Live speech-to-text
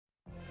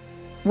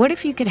What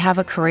if you could have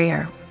a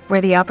career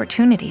where the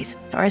opportunities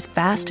are as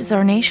vast as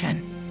our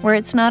nation, where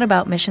it's not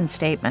about mission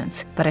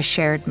statements, but a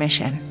shared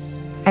mission?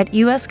 At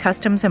U.S.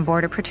 Customs and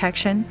Border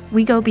Protection,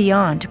 we go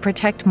beyond to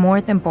protect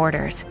more than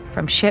borders.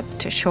 From ship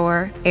to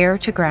shore, air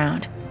to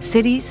ground,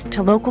 cities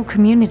to local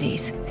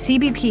communities,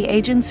 CBP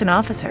agents and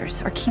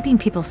officers are keeping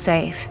people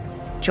safe.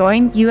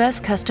 Join U.S.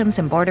 Customs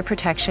and Border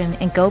Protection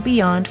and go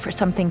beyond for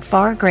something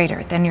far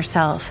greater than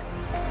yourself.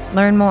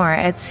 Learn more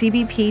at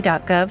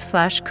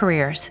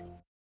cbp.gov/careers.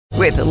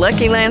 With the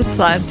Lucky Land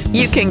Slots,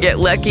 you can get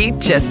lucky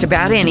just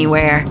about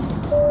anywhere.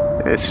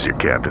 This is your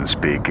captain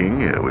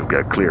speaking. We've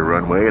got clear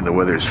runway and the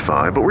weather's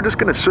fine, but we're just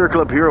going to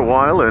circle up here a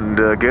while and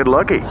get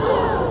lucky.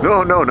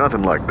 No,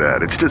 nothing like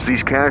that. It's just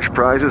these cash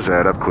prizes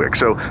add up quick.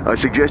 So I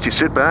suggest you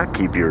sit back,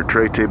 keep your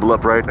tray table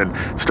upright, and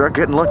start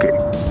getting lucky.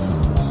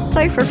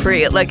 Play for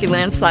free at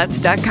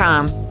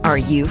LuckyLandSlots.com. Are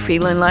you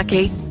feeling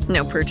lucky?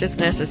 No purchase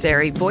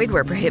necessary. Void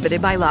where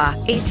prohibited by law.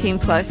 18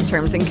 plus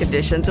terms and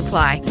conditions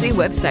apply. See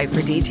website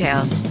for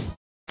details.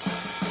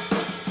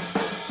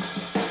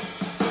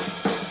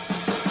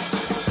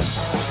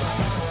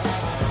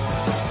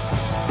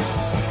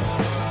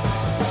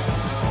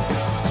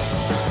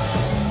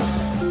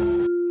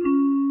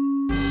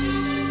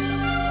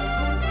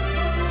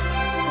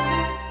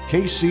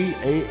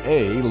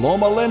 KCAA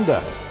Loma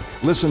Linda.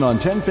 Listen on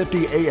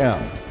 1050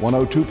 AM,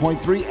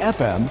 102.3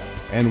 FM,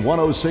 and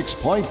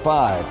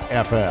 106.5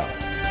 FM.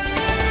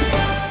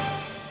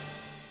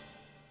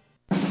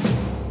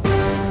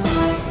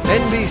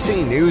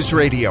 NBC News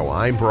Radio,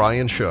 I'm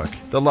Brian Shook.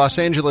 The Los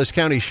Angeles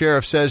County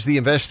Sheriff says the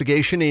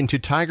investigation into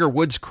Tiger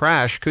Woods'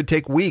 crash could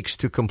take weeks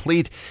to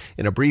complete.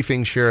 In a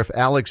briefing, Sheriff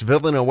Alex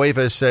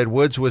Villanueva said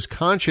Woods was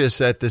conscious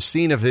at the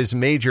scene of his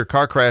major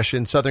car crash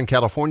in Southern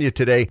California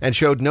today and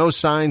showed no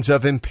signs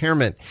of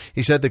impairment.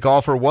 He said the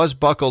golfer was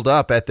buckled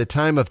up at the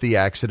time of the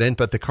accident,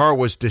 but the car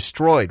was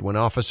destroyed when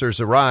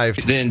officers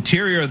arrived. The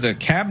interior of the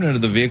cabinet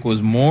of the vehicle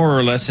was more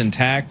or less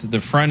intact.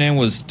 The front end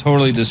was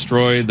totally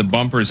destroyed. The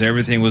bumpers,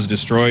 everything was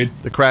destroyed.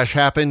 The crash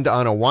happened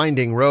on a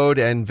winding road,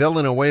 and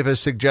Villanueva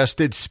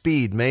suggested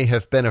speed may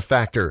have been a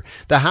factor.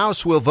 The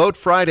House will vote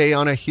Friday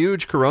on a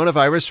huge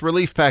coronavirus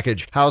relief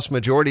package. House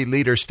Majority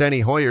Leader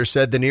Steny Hoyer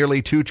said the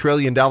nearly $2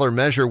 trillion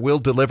measure will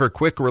deliver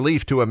quick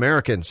relief to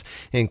Americans.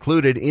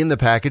 Included in the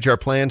package are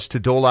plans to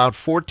dole out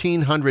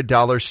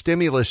 $1,400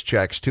 stimulus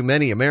checks to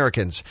many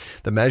Americans.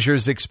 The measure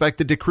is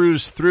expected to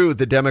cruise through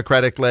the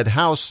Democratic-led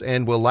House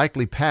and will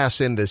likely pass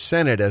in the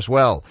Senate as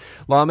well.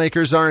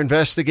 Lawmakers are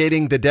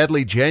investigating the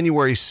deadly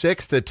January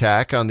 6th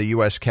attack on the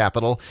U.S.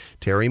 Capitol.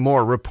 Terry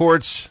Moore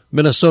reports.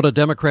 Minnesota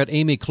Democrat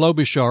Amy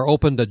Klobuchar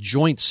opened a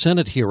joint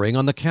Senate hearing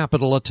on the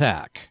Capitol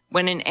attack.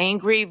 When an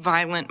angry,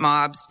 violent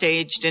mob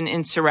staged an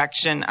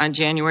insurrection on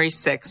January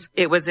 6th,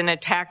 it was an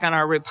attack on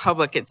our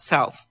republic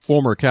itself.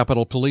 Former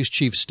Capitol Police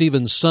Chief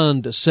Stephen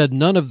Sund said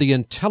none of the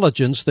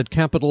intelligence that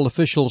Capitol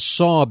officials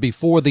saw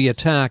before the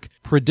attack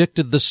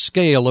predicted the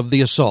scale of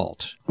the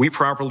assault. We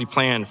properly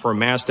planned for a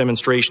mass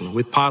demonstration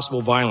with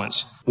possible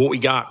violence. What we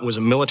got was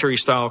a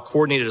military-style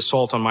coordinated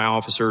assault on my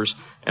officers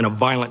and a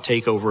violent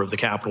takeover of the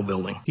Capitol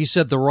building. He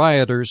said the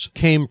rioters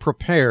came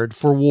prepared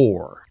for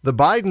war. The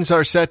Bidens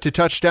are set to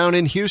touch down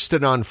in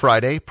Houston on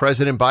Friday.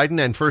 President Biden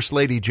and First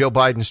Lady Jill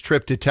Biden's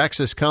trip to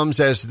Texas comes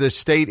as the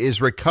state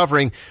is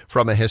recovering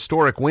from a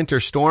historic winter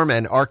storm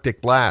and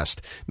Arctic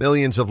blast.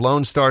 Millions of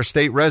Lone Star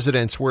State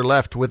residents were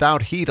left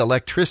without heat,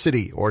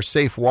 electricity, or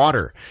safe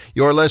water.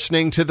 You're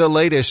listening to the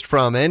latest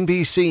from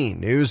NBC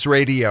News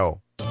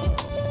Radio.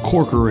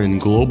 Corcoran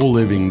Global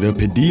Living, the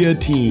Padilla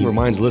team,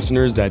 reminds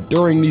listeners that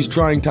during these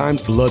trying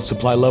times, blood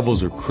supply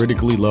levels are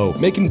critically low,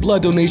 making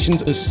blood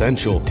donations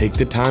essential. Take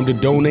the time to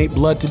donate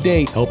blood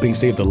today, helping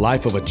save the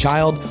life of a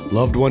child,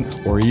 loved one,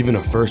 or even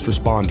a first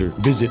responder.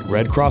 Visit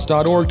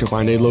redcross.org to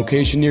find a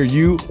location near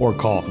you or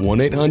call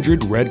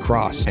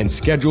 1-800-RED-CROSS and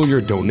schedule your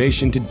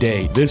donation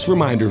today. This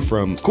reminder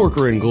from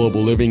Corcoran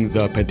Global Living,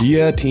 the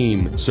Padilla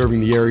team,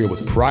 serving the area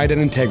with pride and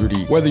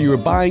integrity. Whether you are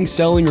buying,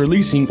 selling, or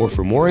leasing, or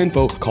for more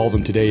info, call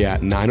them today at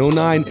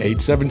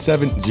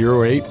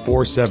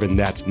 909-877-0847.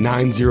 That's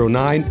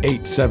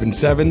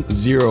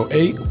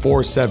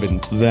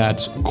 909-877-0847.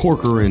 That's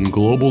Corcoran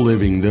Global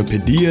Living, the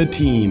Padilla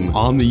team,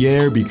 on the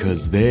air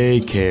because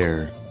they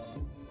care.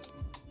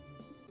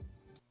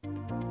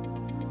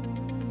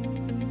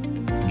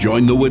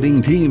 Join the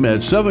winning team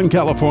at Southern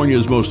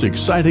California's most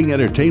exciting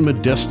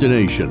entertainment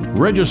destination.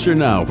 Register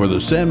now for the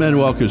San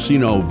Manuel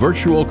Casino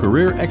Virtual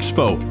Career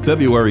Expo,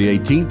 February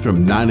 18th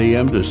from 9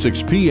 a.m. to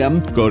 6 p.m.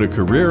 Go to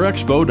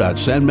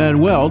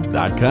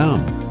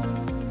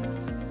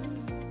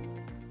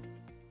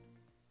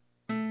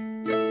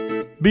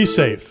careerexpo.sanmanuel.com. Be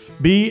safe.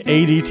 Be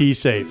ADT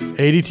safe.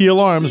 ADT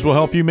alarms will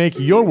help you make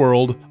your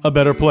world a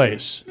better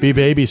place. Be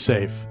baby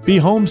safe. Be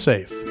home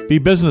safe. be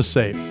business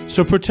safe.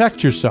 So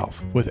protect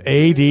yourself with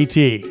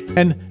ADT.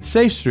 And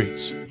Safe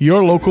Streets,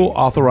 your local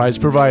authorized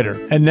provider.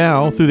 And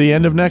now, through the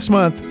end of next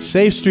month,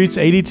 Safe Streets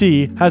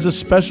ADT has a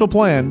special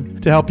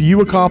plan to help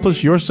you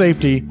accomplish your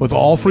safety with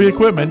all free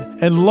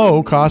equipment and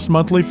low-cost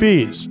monthly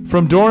fees.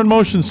 From door and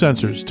motion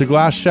sensors to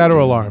glass shatter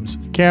alarms,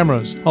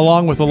 cameras,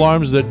 along with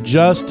alarms that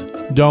just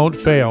don't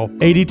fail,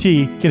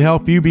 ADT can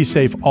help you be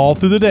safe all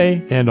through the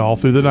day and all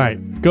through the night.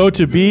 Go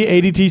to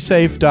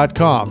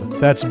BADTSafe.com.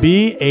 That's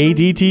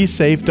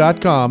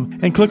BADTSafe.com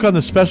and click on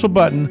the special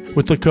button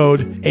with the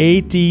code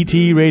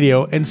ADT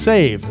Radio and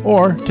save.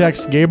 Or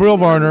text Gabriel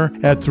Varner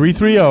at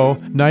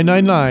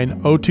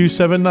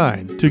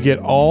 330-999-0279 to get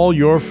all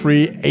your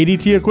free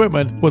ADT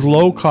equipment with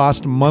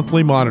low-cost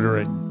monthly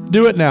monitoring.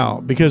 Do it now,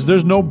 because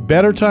there's no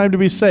better time to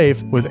be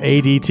safe with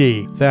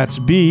ADT. That's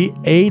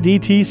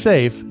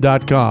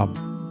BADTSafe.com.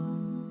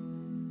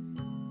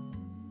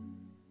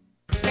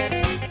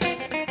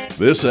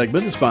 This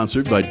segment is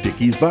sponsored by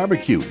Dickey's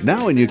Barbecue,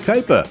 now in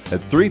Yucaipa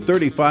at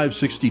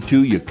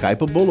 33562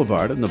 Yucaipa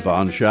Boulevard in the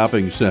Vaughn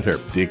Shopping Center.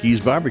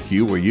 Dickey's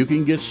Barbecue, where you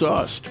can get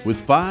sauced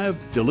with 5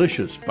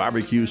 delicious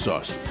barbecue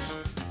sauces.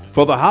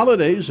 For the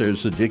holidays,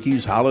 there's the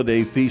Dickey's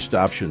Holiday Feast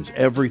options.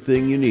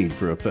 Everything you need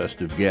for a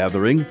festive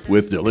gathering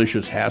with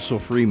delicious,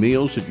 hassle-free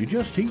meals that you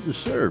just heat and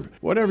serve,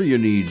 whatever your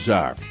needs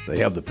are. They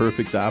have the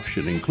perfect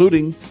option,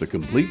 including the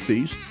complete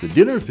feast, the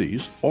dinner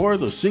feast, or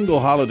the single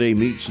holiday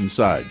meats and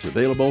sides,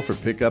 available for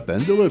pickup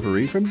and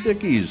delivery from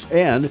Dickey's.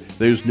 And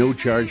there's no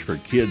charge for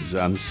kids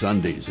on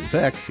Sundays. In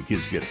fact, the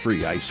kids get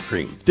free ice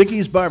cream.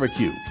 Dickey's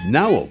Barbecue,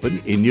 now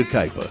open in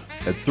Yucaipa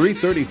at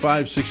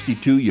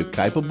 33562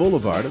 Yucaipa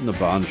Boulevard in the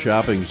Vaughn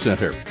Shopping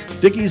Center.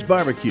 Dickey's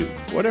Barbecue,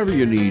 whatever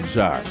your needs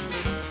are.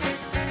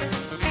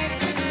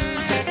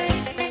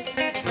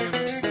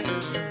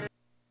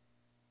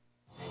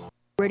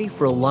 Ready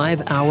for a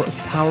live hour of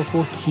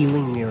powerful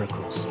healing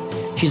miracles.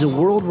 She's a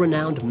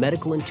world-renowned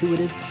medical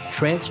intuitive,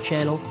 trance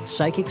channel,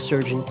 psychic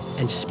surgeon,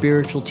 and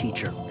spiritual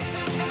teacher.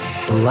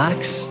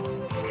 Relax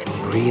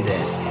and breathe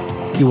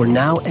in. You are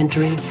now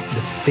entering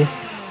the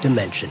 5th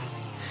dimension.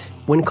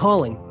 When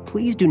calling,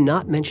 please do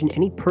not mention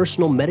any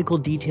personal medical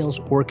details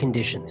or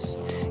conditions.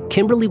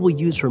 Kimberly will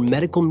use her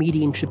medical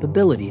mediumship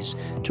abilities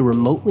to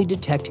remotely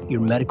detect your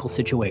medical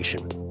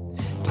situation.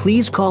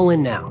 Please call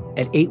in now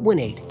at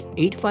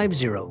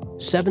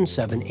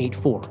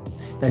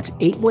 818-850-7784. That's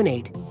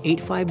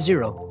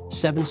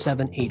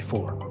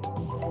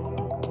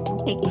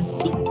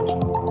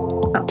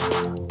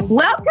 818-850-7784.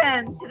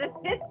 Welcome to the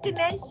 5th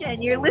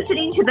dimension. You're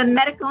listening to the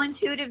Medical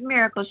Intuitive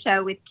Miracle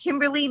Show with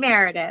Kimberly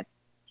Meredith.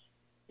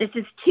 This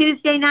is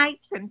Tuesday nights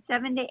from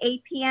 7 to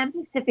 8 p.m.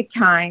 Pacific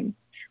Time,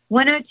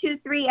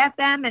 102.3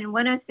 FM and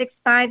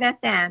 106.5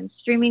 FM,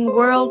 streaming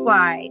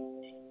worldwide.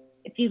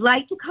 If you'd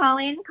like to call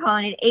in at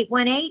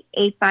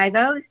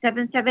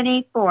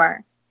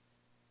 818-850-7784.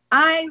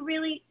 I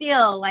really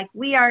feel like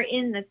we are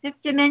in the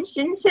 5th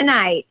dimension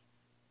tonight,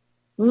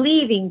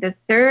 leaving the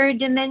 3rd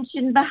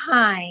dimension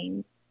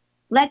behind.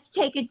 Let's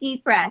take a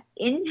deep breath.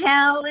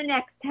 Inhale and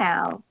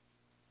exhale.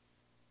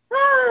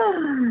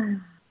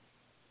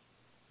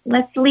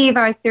 Let's leave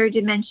our 3rd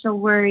dimensional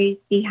worries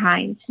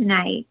behind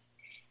tonight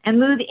and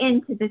move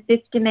into the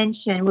 5th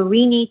dimension where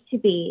we need to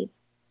be.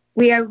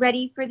 We are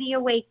ready for the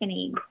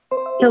awakening.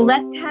 So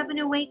let's have an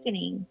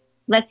awakening.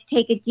 Let's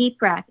take a deep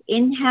breath.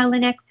 Inhale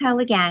and exhale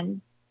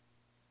again.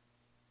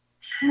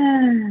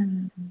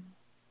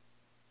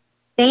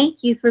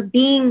 Thank you for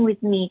being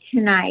with me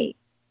tonight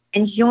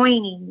and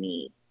joining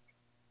me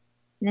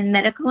in the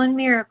Medical and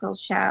Miracle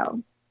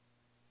Show.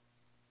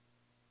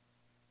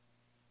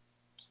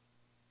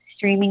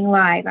 Streaming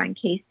live on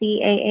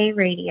KCAA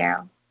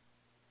Radio.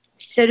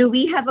 So do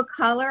we have a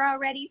caller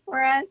already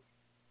for us?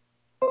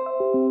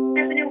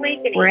 Have an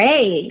awakening.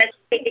 Great. Let's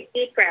take a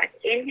deep breath.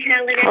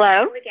 Inhale and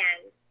exhale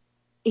again.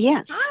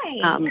 Yes.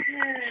 Hi.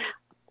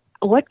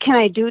 What can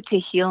I do to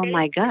heal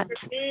my gut?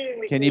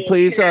 Can you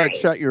please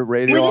shut your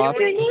radio off?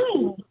 What is your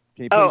name?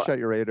 Can you please shut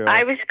your radio off?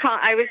 I was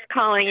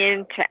calling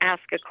in to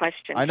ask a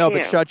question. I know,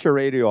 but shut your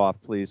radio off,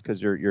 please,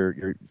 because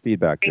your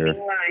feedback there.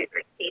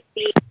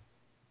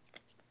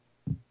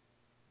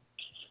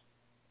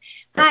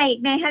 Hi,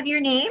 may I have your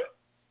name?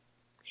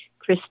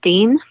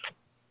 Christine.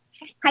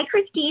 Hi,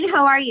 Christine.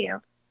 How are you?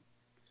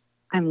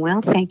 I'm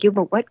well, thank you.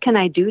 But what can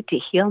I do to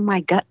heal my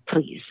gut,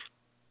 please?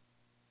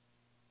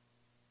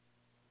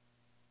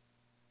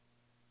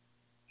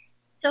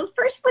 So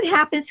first, what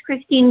happens,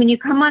 Christine, when you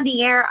come on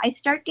the air, I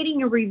start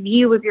getting a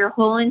review of your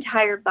whole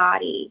entire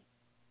body.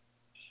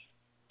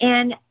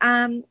 And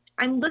I'm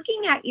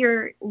looking at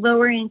your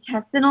lower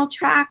intestinal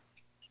tract.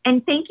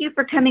 And thank you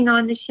for coming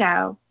on the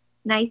show.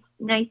 Nice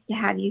to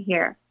have you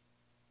here.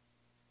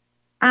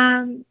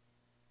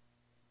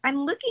 I'm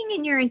looking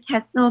in your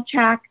intestinal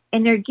tract,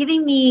 and they're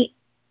giving me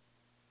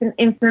some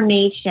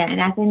information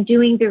as I'm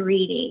doing the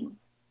reading.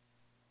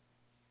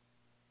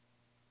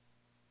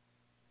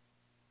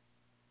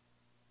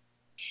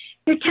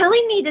 They're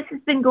telling me this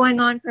has been going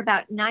on for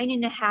about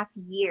 9.5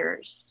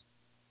 years.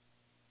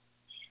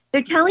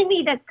 They're telling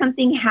me that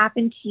something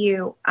happened to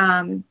you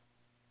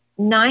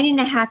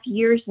 9.5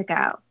 years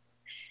ago.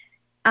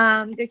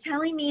 They're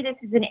telling me this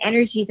is an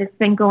energy that's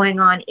been going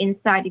on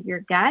inside of your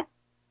gut.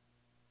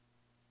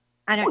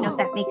 I don't know if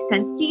that makes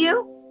sense to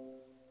you.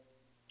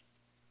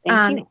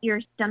 Thank you.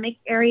 Your stomach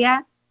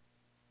area.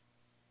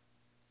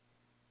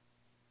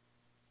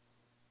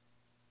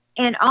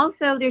 And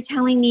also they're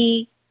telling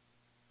me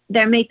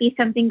there may be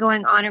something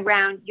going on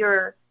around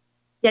your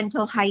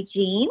dental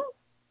hygiene.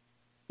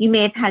 You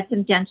may have had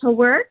some dental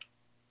work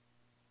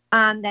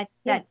that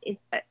is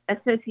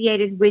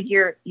associated with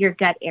your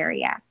gut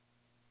area.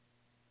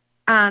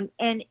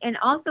 And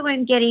also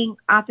I'm getting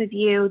off of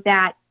you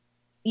that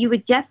you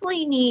would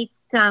definitely need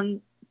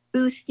some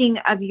boosting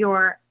of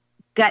your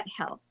gut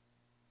health.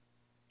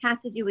 Has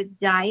to do with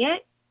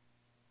diet,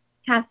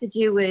 has to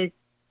do with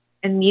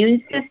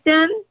immune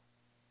system,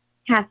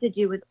 has to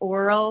do with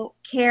oral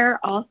care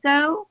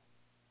also.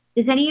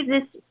 Does any of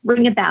this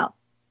ring a bell?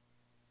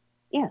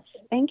 Yes,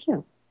 thank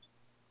you.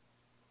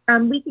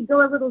 We could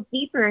go a little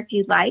deeper if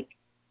you'd like.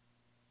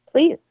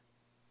 Please.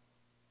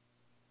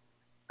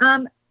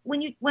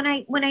 When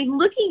I'm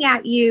looking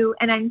at you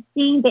and I'm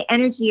seeing the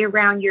energy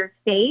around your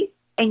face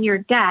and your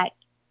gut,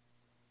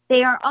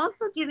 they are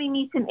also giving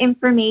me some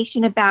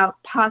information about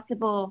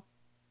possible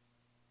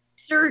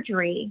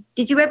surgery.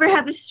 Did you ever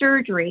have a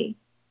surgery?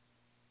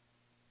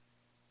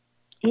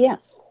 Yes.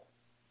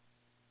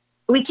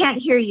 We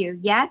can't hear you.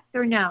 Yes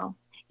or no?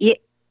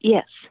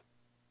 Yes.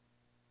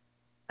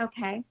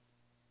 Okay.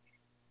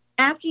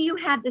 After you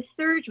had the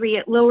surgery,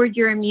 it lowered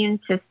your immune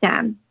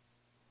system.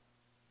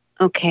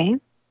 Okay.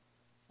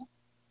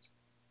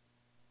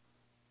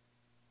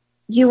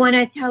 Do you want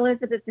to tell us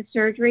about the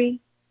surgery?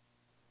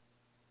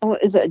 Oh,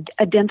 it's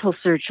a dental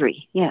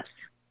surgery. Yes.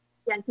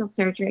 Dental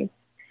surgery.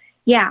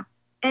 Yeah.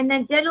 And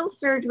then dental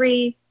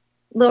surgery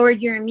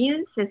lowered your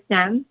immune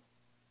system.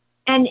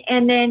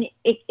 And then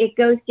it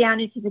goes down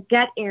into the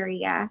gut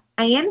area.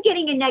 I am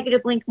getting a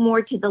negative link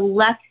more to the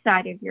left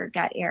side of your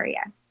gut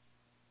area.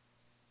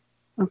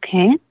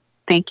 Okay.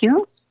 Thank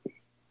you. Do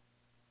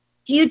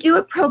you do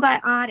a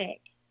probiotic?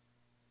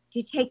 Do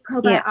you take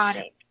probiotic?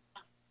 Yes.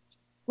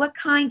 What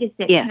kind is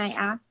it? Yes. Can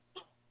I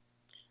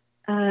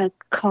ask?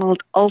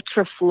 Called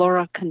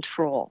Ultraflora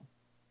Control.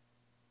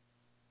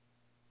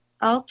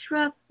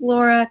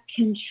 Ultraflora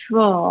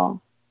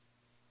Control.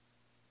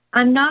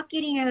 I'm not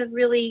getting a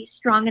really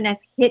strong enough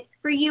hit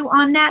for you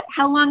on that.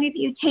 How long have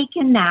you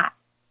taken that?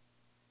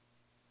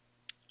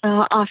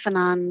 Off and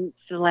on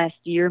for the last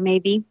year,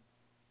 maybe.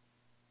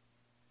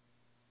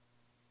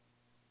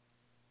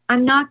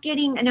 I'm not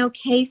getting an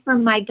okay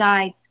from my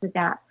guides with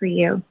that for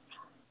you.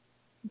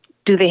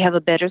 Do they have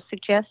a better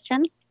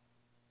suggestion?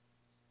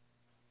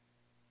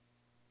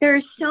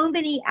 There's so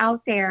many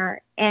out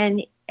there,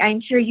 and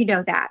I'm sure you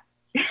know that.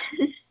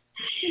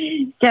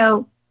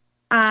 So,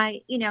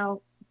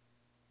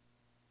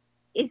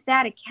 is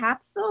that a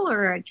capsule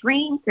or a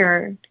drink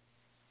or?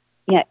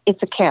 Yeah,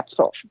 it's a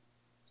capsule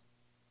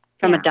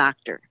from a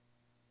doctor.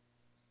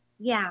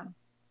 Yeah.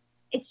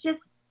 It's just,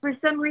 for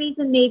some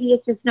reason, maybe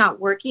it's just not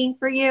working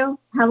for you.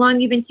 How long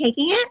have you been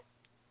taking it?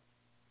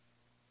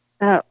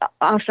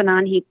 Off and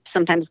on. He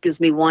sometimes gives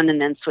me one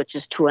and then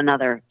switches to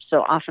another.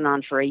 So off and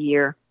on for a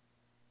year.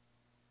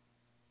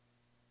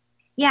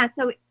 Yeah,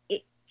 so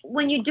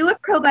when you do a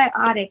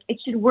probiotic, it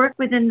should work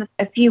within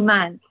a few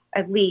months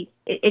at least.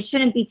 It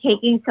shouldn't be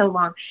taking so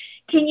long.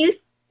 Can you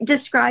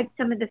describe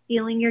some of the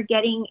feeling you're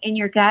getting in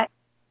your gut?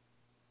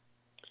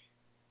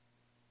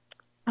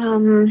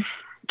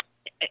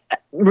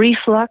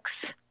 Reflux.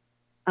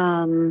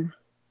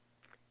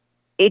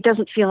 It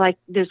doesn't feel like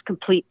there's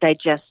complete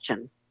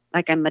digestion,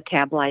 like I'm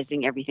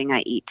metabolizing everything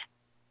I eat.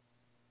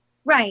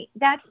 Right.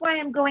 That's why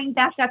I'm going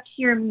back up to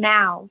your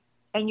mouth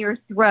and your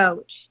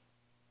throat.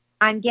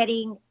 I'm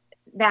getting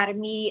that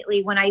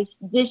immediately. When I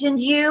visioned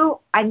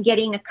you, I'm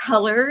getting the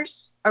colors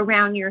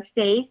around your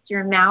face,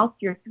 your mouth,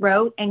 your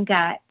throat, and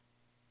gut.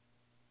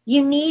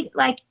 You need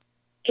like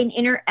an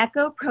inner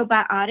echo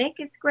probiotic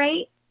is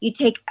great. You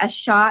take a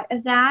shot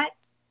of that.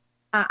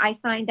 I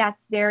find that's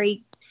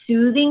very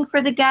soothing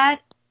for the gut.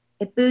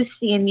 It boosts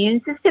the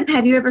immune system.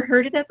 Have you ever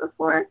heard of it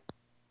before?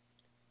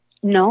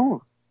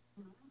 No.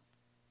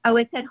 Oh,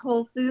 it's at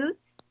Whole Foods.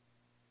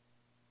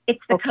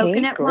 It's the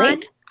coconut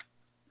one.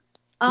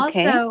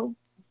 Also,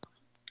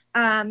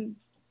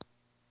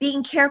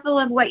 being careful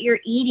of what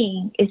you're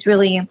eating is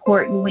really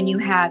important when you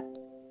have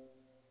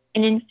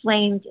an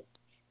inflamed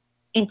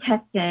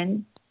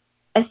intestine,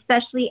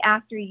 especially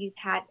after you've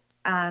had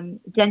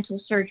dental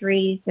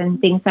surgeries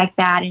and things like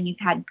that, and you've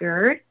had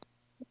GERD.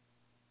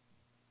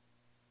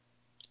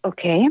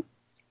 Okay.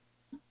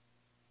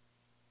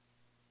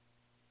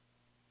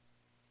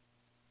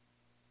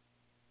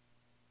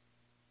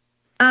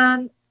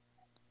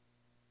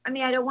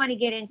 I don't want to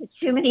get into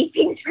too many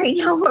things right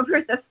now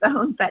over the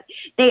phone, but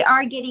they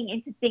are getting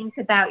into things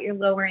about your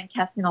lower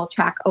intestinal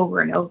tract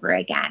over and over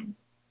again.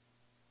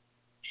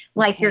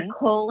 Like your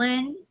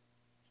colon.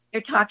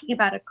 They're talking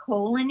about a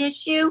colon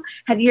issue.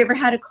 Have you ever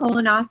had a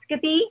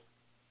colonoscopy?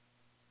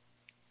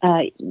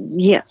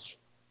 Yes.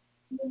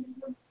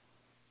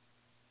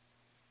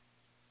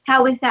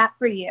 How was that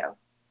for you?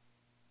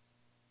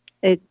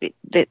 There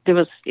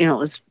was, there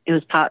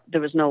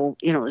was no,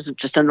 it was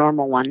just a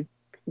normal one.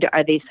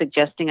 Are they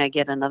suggesting I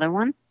get another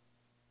one?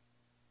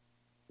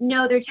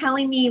 No, they're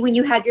telling me when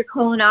you had your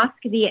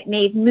colonoscopy, it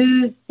may have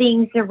moved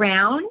things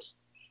around,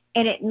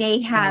 and it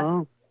may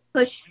have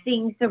pushed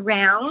things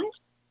around,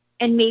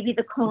 and maybe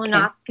the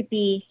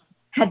colonoscopy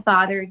had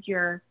bothered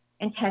your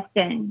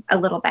intestine a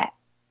little bit.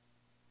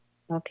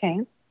 Okay.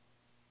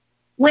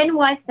 When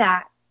was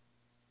that?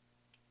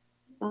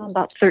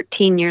 About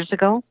 13 years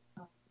ago.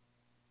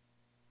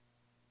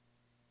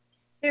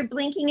 They're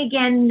blinking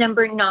again,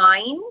 number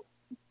 9.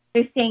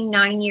 They're saying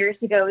 9 years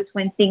ago is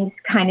when things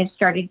kind of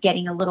started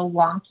getting a little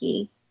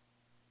wonky.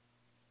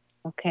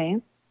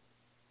 Okay.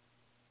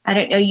 I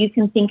don't know. You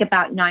can think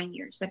about 9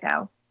 years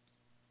ago.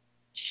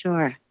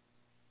 Sure.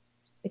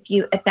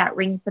 If that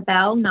rings the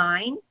bell,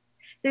 9.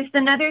 There's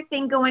another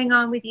thing going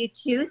on with you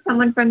too.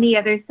 Someone from the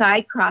other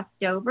side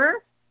crossed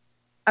over,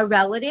 a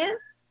relative,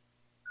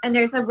 and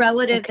there's a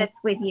relative that's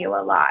with you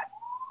a lot.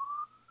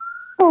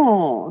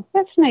 Oh,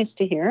 that's nice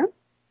to hear.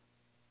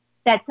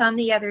 That's on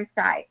the other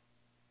side.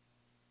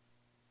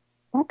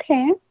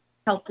 Okay.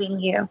 Helping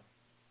you.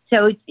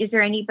 So is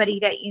there anybody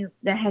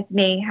that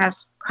may have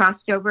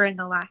crossed over in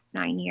the last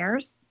 9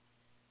 years?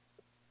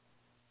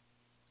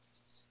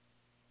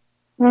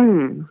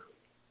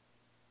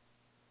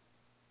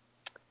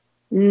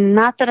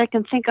 Not that I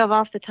can think of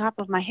off the top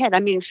of my head. I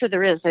mean, sure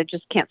there is. I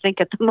just can't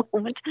think at the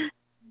moment.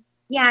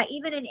 Yeah,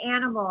 even an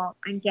animal,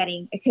 I'm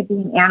getting. It could be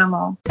an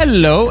animal.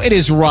 Hello, it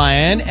is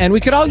Ryan, and we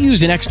could all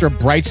use an extra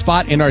bright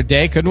spot in our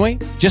day, couldn't we?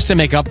 Just to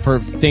make up for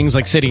things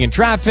like sitting in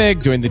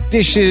traffic, doing the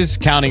dishes,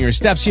 counting your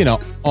steps,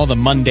 all the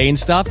mundane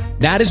stuff.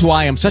 That is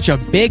why I'm such a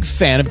big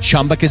fan of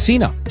Chumba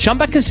Casino.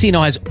 Chumba Casino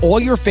has all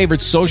your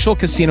favorite social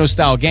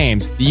casino-style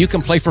games that you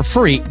can play for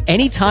free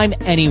anytime,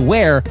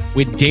 anywhere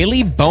with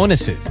daily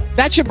bonuses.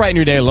 That should brighten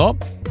your day a little.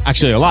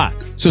 Actually, a lot.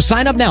 So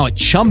sign up now at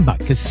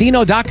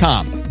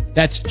ChumbaCasino.com.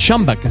 That's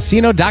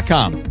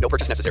ChumbaCasino.com. No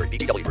purchase necessary.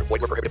 VGW Group.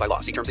 Void where prohibited by law.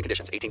 See terms and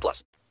conditions.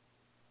 18+.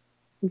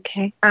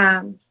 Okay.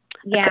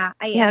 Yeah,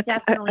 I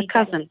definitely. A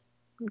cousin.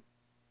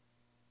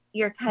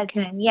 Your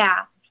cousin,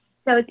 yeah.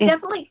 So it's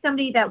definitely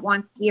somebody that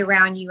wants to be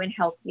around you and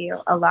help you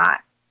a lot.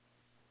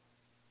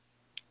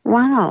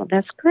 Wow,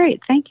 that's great.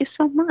 Thank you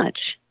so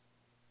much.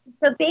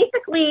 So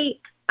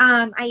basically,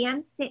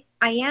 I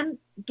am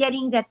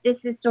getting that this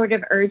is sort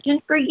of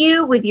urgent for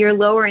you with your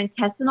lower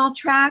intestinal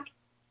tract,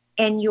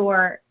 and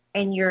you're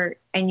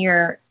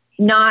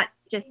not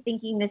just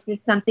thinking this is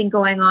something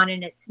going on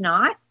and it's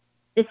not.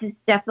 This is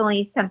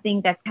definitely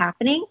something that's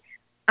happening.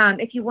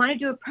 If you want to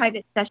do a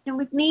private session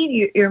with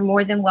me, you're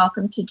more than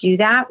welcome to do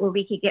that, where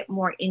we could get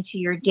more into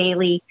your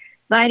daily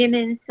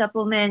vitamins,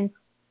 supplements,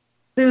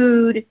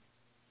 food,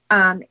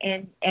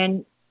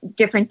 and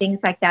different things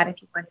like that if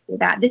you want to do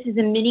that. This is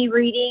a mini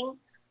reading.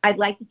 I'd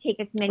like to take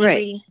as many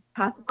readings as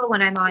possible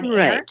when I'm on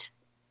air.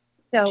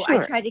 So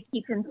I try to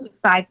keep them to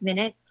 5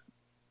 minutes.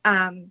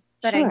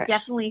 But I'm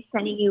definitely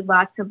sending you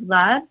lots of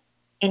love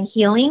and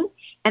healing.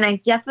 And I'm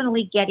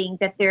definitely getting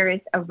that there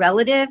is a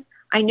relative.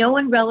 I know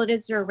when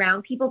relatives are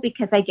around people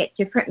because I get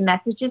different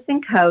messages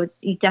and codes.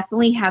 You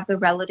definitely have the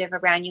relative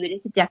around you. It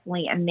is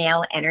definitely a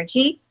male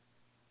energy.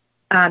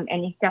 And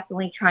he's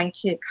definitely trying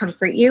to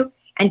comfort you.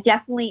 And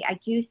definitely, I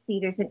do see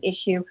there's an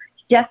issue. You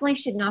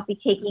definitely should not be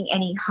taking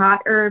any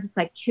hot herbs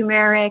like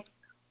turmeric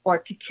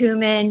or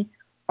curcumin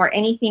or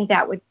anything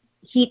that would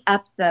heat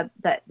up the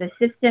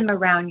system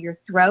around your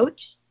throat.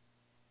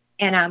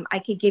 And I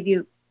could give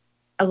you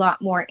a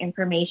lot more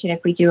information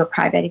if we do a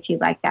private, if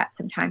you'd like that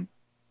sometime.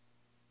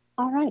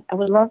 All right. I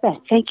would love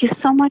that. Thank you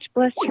so much.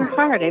 Bless your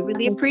heart. I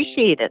really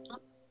appreciate it.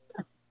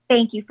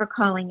 Thank you for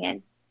calling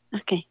in.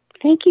 Okay.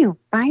 Thank you.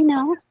 Bye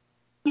now.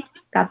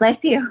 God bless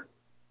you.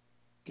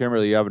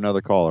 Kimberly, you have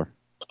another caller.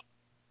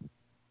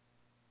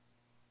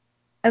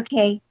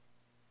 Okay.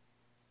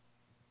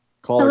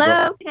 Caller,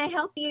 hello. Can I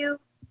help you?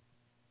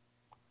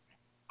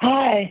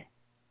 Hi.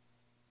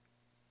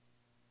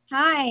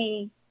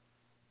 Hi.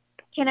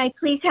 Can I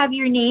please have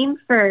your name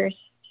first?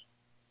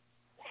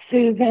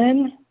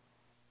 Susan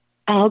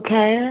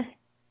Alkire.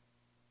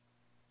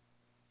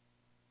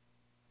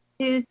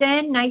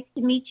 Susan, nice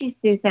to meet you,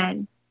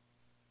 Susan.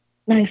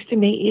 Nice to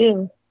meet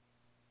you.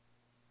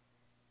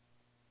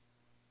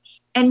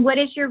 And what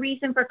is your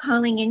reason for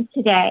calling in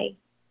today?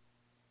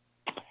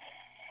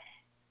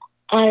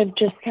 I've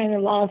just kind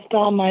of lost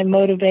all my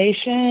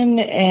motivation,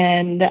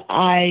 and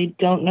I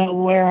don't know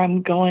where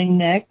I'm going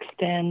next,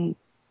 and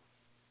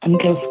I'm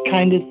just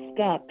kind of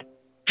stuck.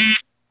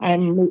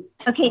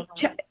 Okay,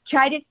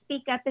 try to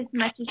speak up as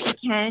much as you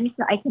can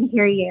so I can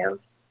hear you.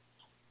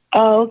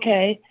 Oh,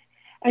 okay.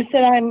 I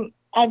said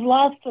I've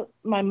lost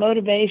my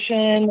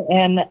motivation,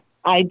 and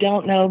I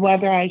don't know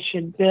whether I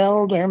should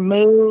build or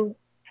move,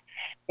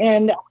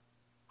 and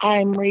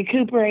I'm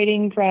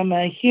recuperating from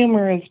a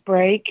humerus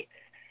break,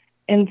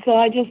 and so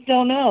I just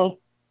don't know.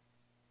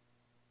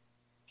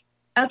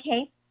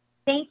 Okay.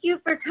 Thank you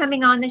for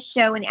coming on the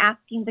show and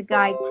asking the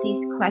guides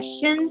these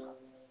questions.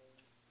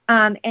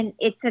 And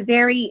it's a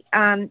very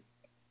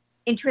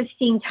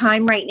interesting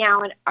time right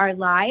now in our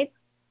lives.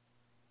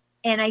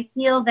 And I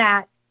feel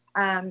that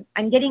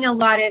I'm getting a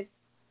lot of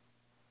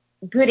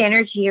good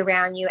energy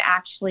around you,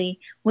 actually.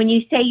 When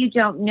you say you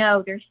don't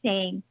know, they're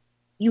saying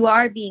you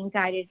are being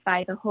guided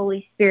by the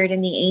Holy Spirit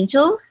and the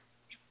angels.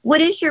 What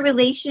is your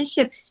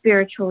relationship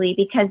spiritually?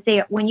 Because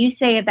when you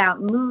say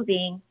about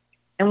moving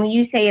and when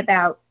you say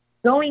about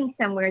going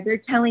somewhere, they're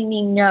telling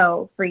me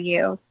no for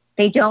you.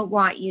 They don't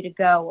want you to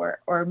go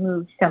or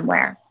move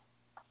somewhere.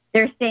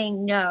 They're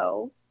saying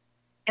no.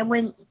 And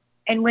when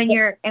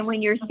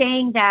you're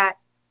saying that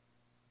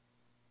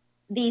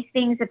these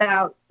things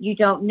about you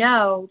don't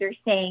know, they're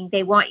saying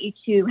they want you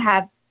to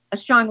have a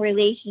strong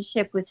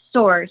relationship with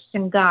Source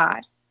and God.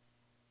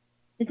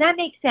 Does that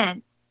make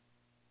sense?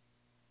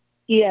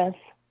 Yes.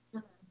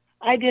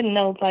 I didn't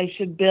know if I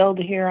should build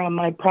here on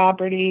my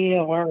property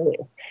or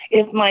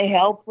if my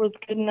health was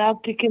good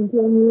enough to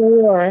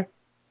continue or...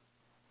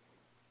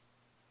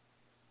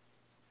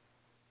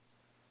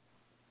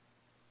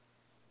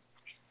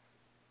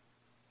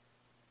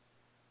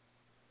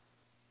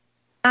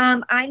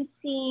 I'm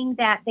seeing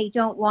that they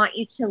don't want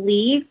you to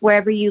leave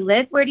wherever you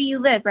live. Where do you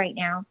live right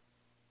now?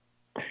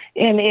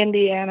 In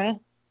Indiana.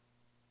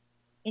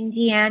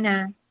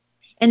 Indiana.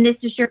 And this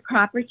is your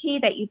property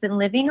that you've been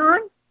living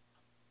on?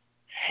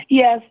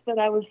 Yes, but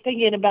I was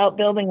thinking about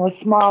building a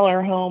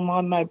smaller home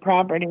on my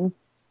property.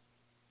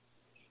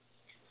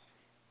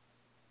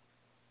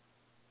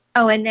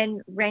 Oh, and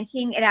then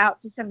renting it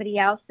out to somebody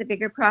else, the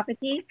bigger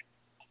property?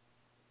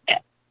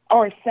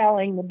 Or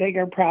selling the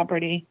bigger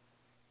property.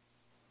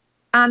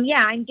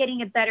 Yeah, I'm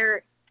getting a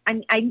better,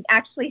 I'm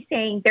actually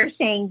saying, they're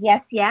saying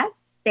yes,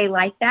 they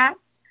like that.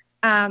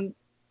 I'm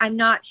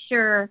not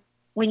sure,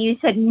 when you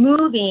said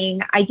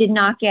moving, I did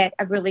not get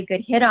a really good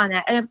hit on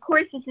that. And of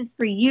course, this is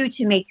for you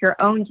to make your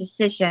own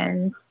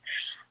decisions.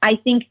 I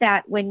think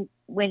that when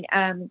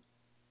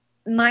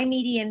my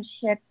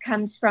mediumship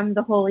comes from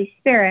the Holy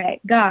Spirit,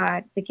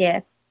 God, the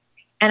gift,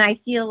 and I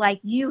feel like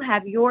you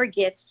have your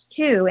gifts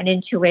too, and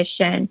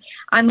intuition.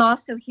 I'm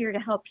also here to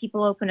help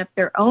people open up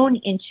their own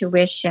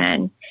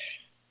intuition.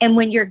 And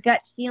when your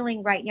gut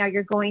feeling right now,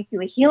 you're going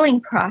through a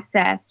healing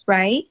process,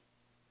 right?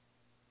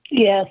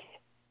 Yes.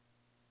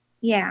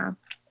 Yeah.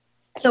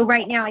 So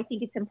right now, I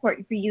think it's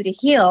important for you to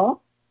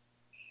heal.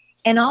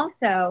 And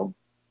also,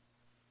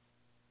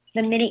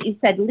 the minute you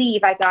said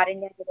leave, I got a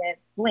negative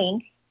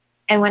link.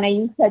 And when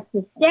you said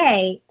to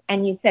stay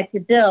and you said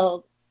to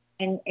build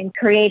and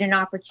create an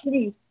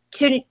opportunity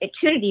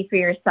for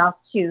yourself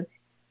to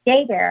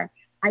stay there,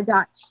 I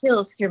got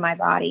chills through my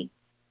body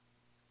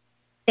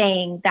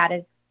saying that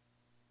is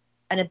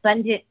an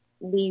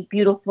abundantly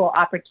beautiful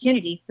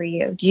opportunity for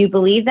you. Do you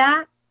believe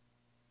that?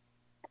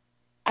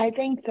 I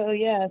think so,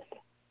 yes.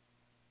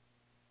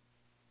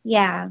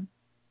 Yeah.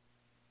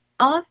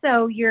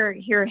 Also,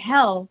 your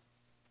health,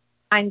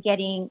 I'm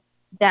getting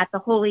that the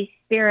Holy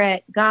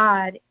Spirit,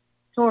 God,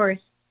 Source,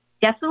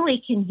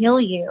 definitely can heal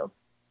you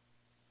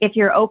if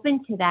you're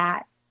open to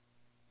that.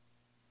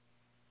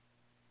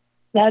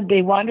 That'd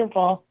be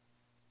wonderful.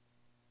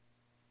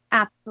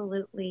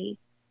 Absolutely.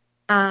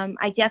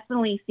 I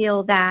definitely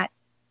feel that.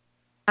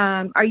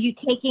 Are you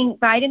taking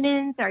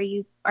vitamins? Are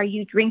you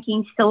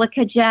drinking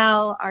silica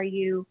gel? Are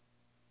you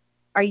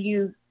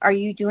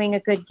doing a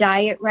good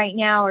diet right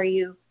now?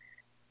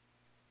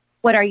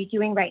 What are you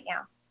doing right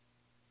now?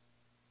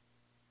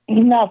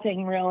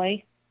 Nothing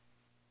really.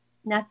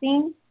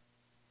 Nothing?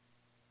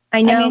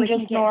 I know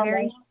just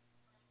normal.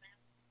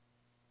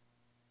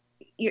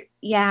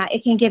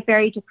 It can get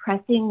very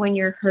depressing when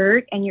you're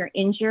hurt and you're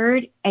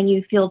injured and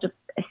you feel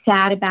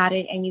sad about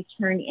it and you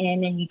turn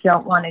in and you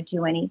don't want to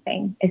do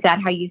anything. Is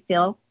that how you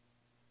feel?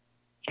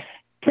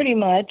 Pretty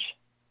much.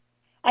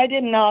 I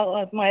didn't know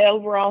with my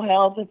overall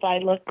health if I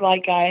look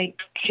like I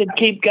should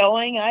keep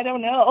going. I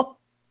don't know.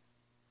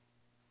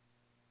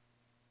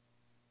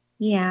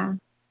 Yeah.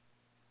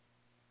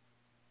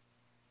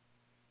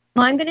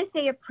 Well, I'm going to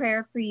say a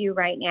prayer for you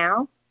right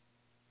now.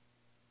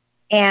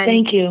 And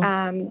thank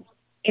you.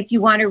 If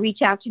you want to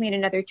reach out to me at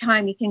another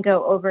time, you can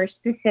go over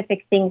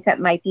specific things that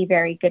might be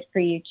very good for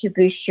you to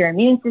boost your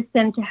immune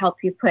system, to help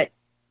you put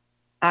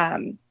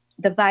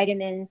the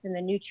vitamins and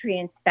the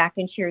nutrients back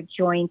into your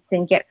joints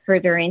and get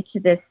further into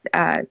this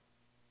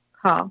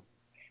call.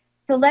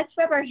 So let's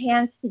rub our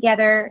hands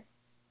together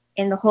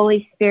in the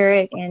Holy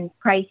Spirit and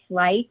Christ's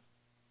light.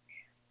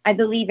 I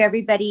believe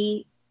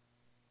everybody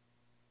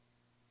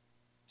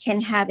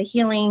can have a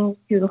healing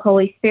through the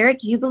Holy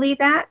Spirit. Do you believe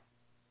that?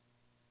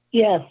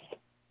 Yes.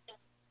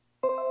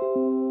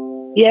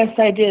 Yes,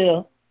 I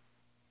do.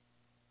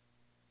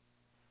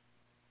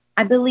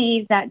 I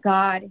believe that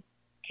God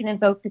can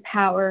invoke the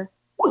power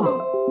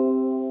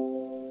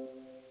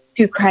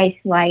through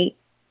Christ's light,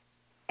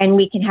 and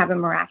we can have a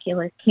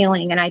miraculous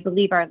healing. And I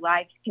believe our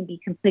lives can be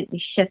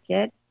completely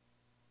shifted.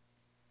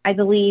 I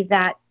believe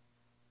that,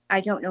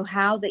 I don't know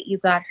how that you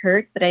got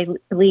hurt, but I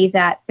believe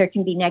that there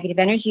can be negative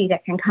energy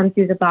that can come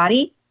through the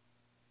body.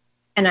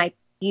 And do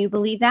you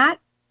believe that?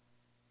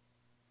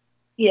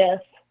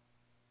 Yes.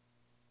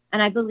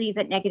 And I believe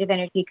that negative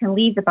energy can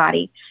leave the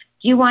body.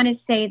 Do you want to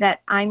say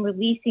that I'm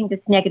releasing this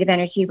negative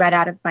energy right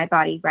out of my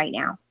body right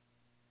now?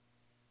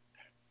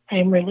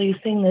 I'm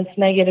releasing this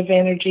negative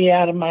energy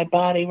out of my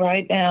body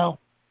right now.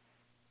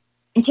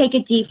 And take a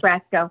deep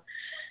breath. Go.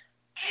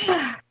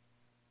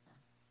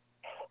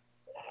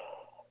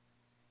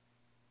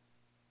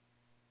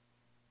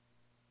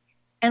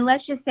 And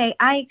let's just say,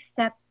 I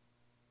accept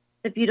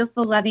the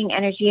beautiful, loving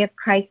energy of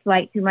Christ's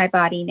light through my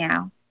body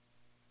now.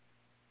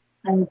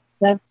 I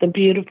accept the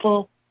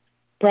beautiful,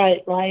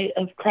 bright light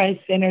of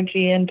Christ's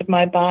energy into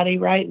my body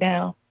right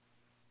now.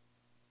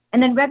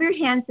 And then rub your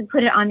hands and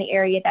put it on the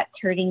area that's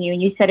hurting you.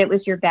 And you said it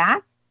was your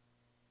back?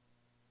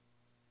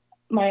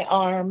 My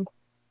arm.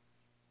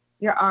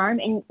 Your arm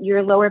and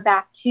your lower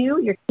back too?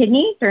 Your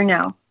kidneys or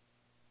no?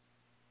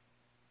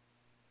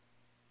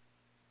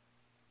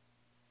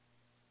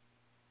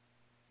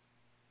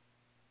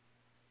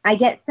 I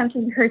get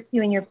something hurts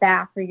you in your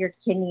back or your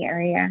kidney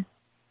area.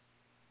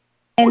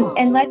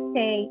 And let's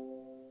say,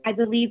 I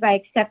believe by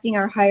accepting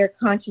our higher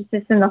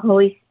consciousness and the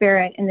Holy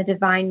Spirit and the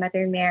Divine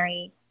Mother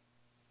Mary,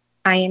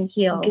 I am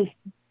healed.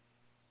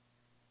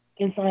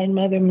 Divine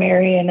Mother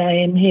Mary, and I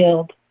am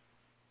healed.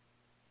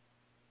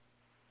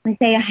 We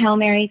say a Hail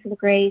Mary, full of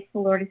grace, the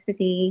Lord is with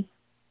thee.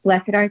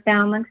 Blessed art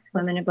thou amongst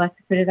women, and blessed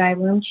fruit of thy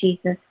womb,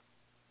 Jesus.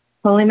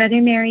 Holy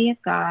Mother Mary of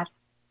God,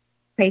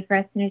 pray for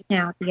us sinners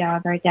now at the hour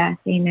of our death.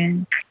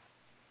 Amen.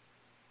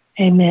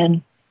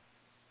 Amen.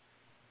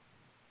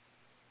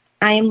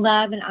 I am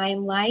love and I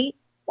am light,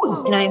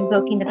 and I am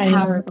invoking the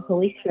power of the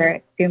Holy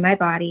Spirit through my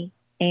body.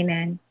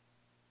 Amen.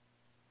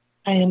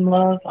 I am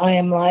love, I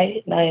am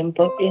light, and I am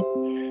invoking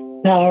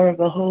the power of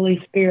the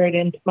Holy Spirit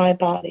into my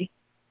body.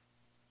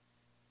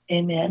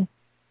 Amen.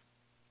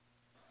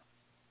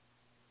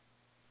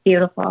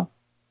 Beautiful.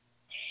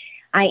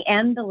 I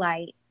am the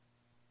light.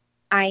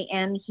 I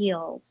am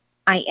healed.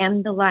 I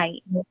am the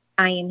light.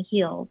 I am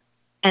healed.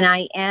 And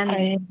I am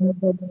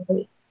the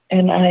light.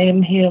 And I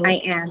am healed.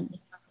 I am.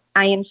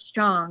 I am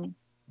strong.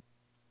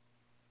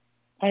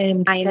 I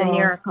am strong. I am a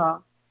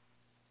miracle.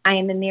 I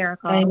am a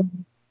miracle.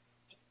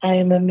 I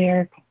am a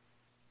miracle.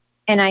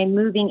 And I'm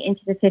moving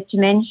into the fifth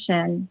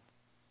dimension.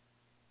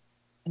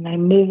 And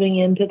I'm moving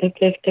into the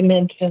fifth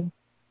dimension.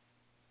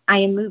 I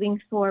am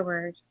moving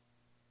forward.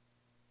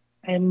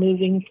 I am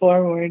moving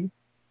forward.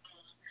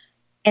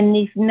 And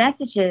these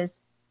messages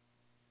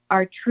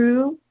are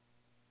true,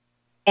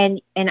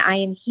 and I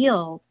am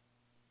healed.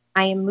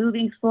 I am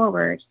moving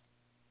forward.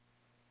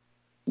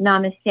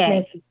 Namaste.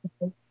 Messages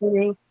are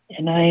true,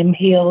 and I am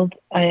healed.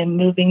 I am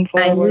moving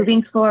forward. I'm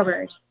moving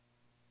forward.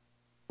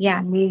 Yeah,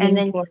 and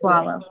then forward.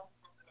 swallow.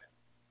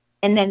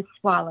 And then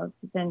swallow.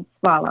 Then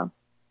swallow.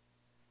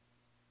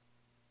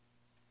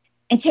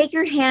 And take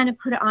your hand and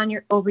put it on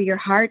over your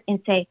heart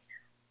and say,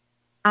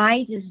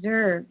 I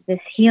deserve this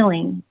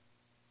healing.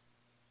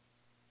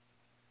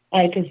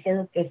 I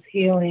deserve this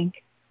healing.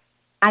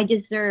 I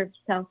deserve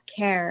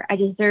self-care. I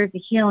deserve the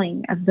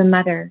healing of the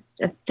mother,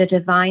 of the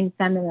divine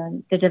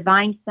feminine,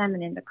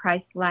 the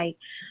Christ light.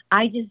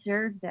 I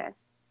deserve this.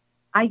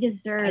 I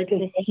deserve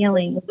this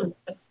healing.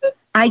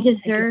 I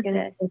deserve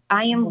this.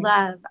 I am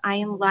love. I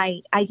am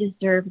light. I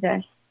deserve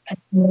this. I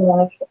am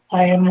love.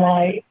 I am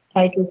light.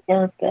 I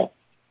deserve this.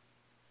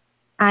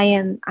 I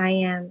am.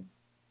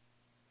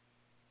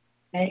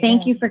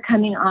 Thank you for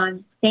coming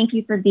on. Thank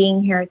you for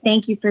being here.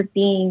 Thank you for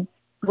being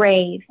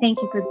brave. Thank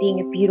you for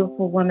being a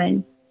beautiful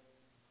woman.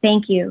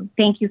 Thank you.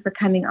 Thank you for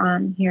coming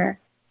on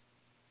here.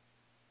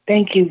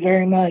 Thank you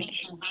very much.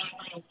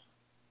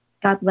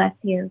 God bless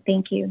you.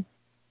 Thank you.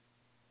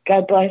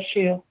 God bless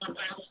you.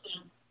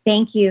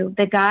 Thank you.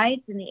 The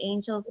guides and the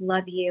angels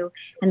love you,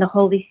 and the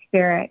Holy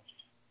Spirit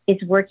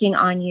is working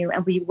on you,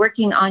 and will be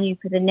working on you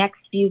for the next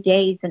few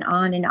days and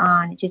on and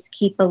on. Just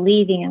keep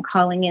believing and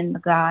calling in the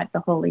God, the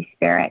Holy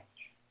Spirit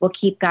will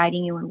keep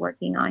guiding you and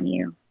working on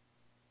you.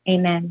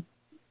 Amen.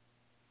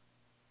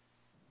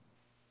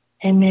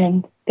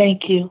 Amen.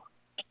 Thank you.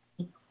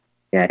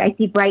 Good. I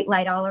see bright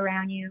light all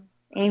around you.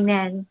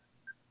 Amen.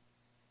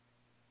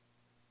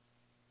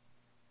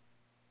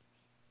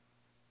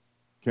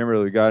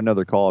 Kimberly, we got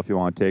another call if you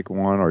want to take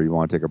one or you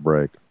want to take a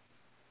break.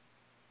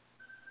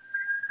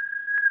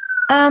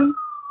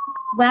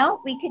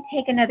 Well, we could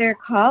take another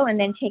call and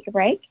then take a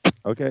break.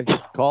 Okay.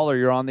 Caller,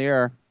 you're on the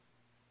air.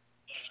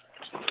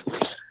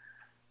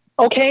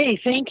 Okay,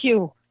 thank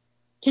you.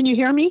 Can you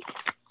hear me?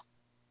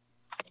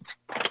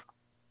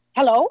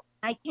 Hello?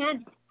 I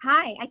can.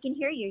 Hi, I can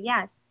hear you.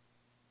 Yes.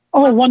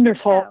 Oh,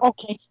 wonderful.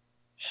 Okay.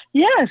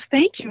 Yes,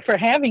 thank you for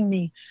having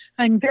me.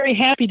 I'm very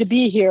happy to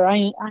be here.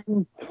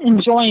 I'm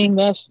enjoying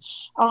this.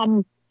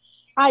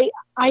 I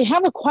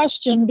have a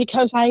question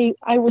because I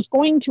was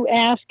going to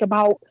ask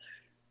about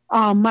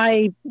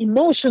my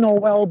emotional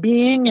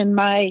well-being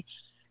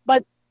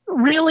but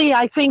really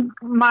I think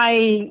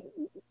my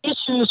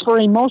issues for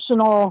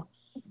emotional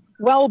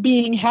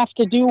well-being have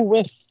to do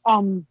with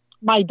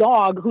my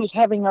dog, who's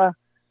having a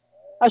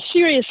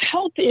serious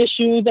health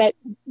issue that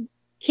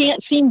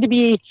can't seem to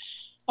be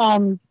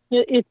can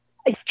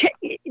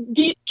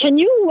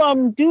you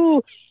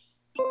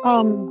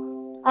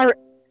are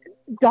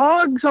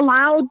dogs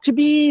allowed to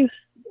be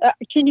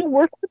can you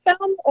work with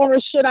them, or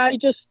should I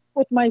just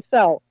with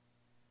myself?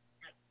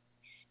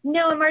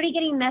 No, I'm already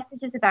getting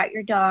messages about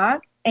your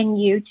dog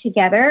and you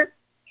together.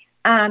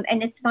 And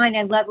it's fine.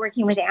 I love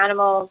working with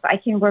animals. I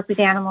can work with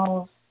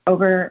animals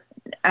over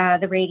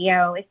the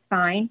radio. It's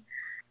fine.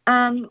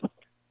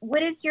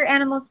 What is your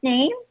animal's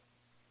name?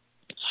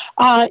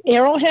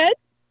 Arrowhead.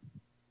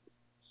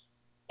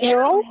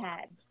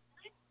 Arrowhead.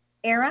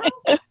 Arrow?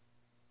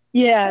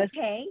 Yes.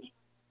 Okay.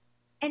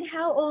 And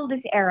how old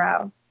is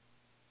Arrow?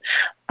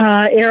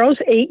 Arrow's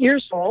 8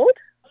 years old.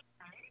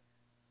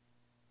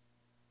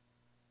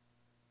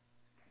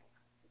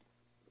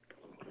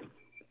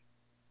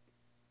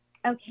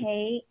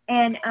 Okay.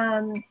 And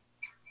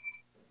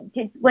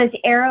was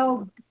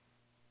Arrow?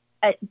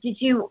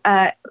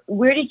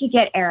 Where did you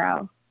get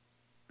Arrow?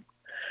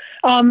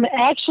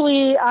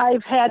 Actually,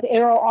 I've had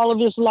Arrow all of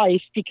his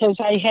life because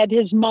I had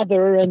his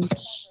mother, and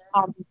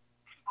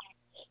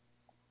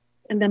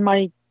then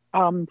my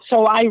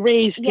so I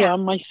raised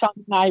him. My son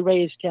and I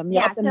raised him.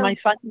 Yep, and my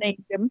son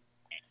named him.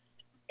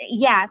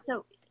 Yeah.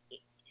 So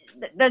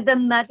the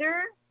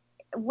mother.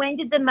 When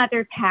did the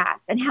mother pass,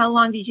 and how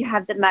long did you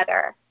have the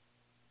mother?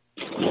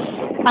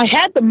 I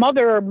had the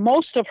mother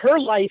most of her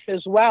life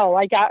as well.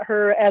 I got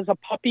her as a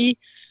puppy,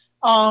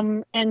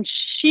 and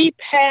she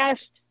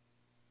passed.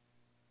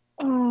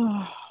 Because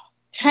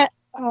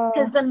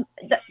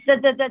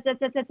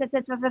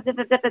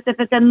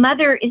the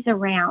mother is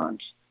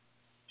around.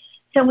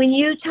 So when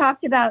you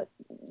talked about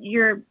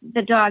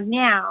the dog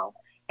now,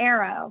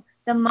 Arrow,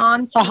 the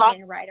mom came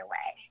in right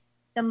away.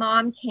 The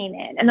mom came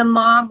in, and the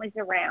mom was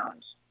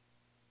around.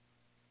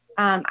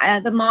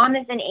 The mom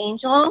is an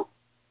angel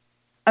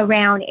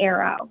around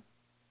Arrow.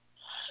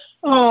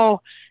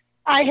 Oh,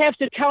 I have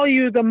to tell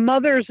you, the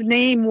mother's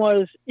name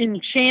was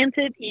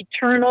Enchanted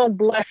Eternal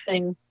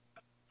Blessing.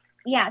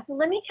 Yeah, so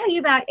let me tell you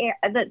about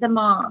the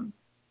mom.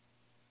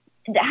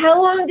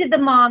 How long did the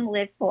mom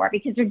live for?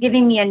 Because they're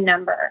giving me a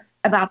number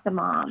about the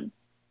mom.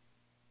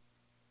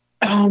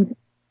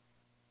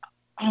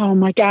 Oh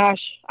my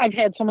gosh, I've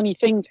had so many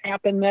things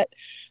happen that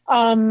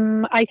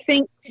I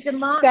think the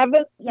mom,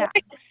 7. Yeah,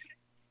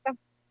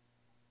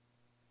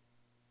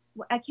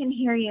 I can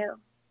hear you.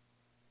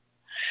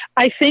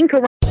 I think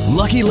around.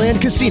 Lucky Land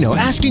Casino,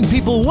 asking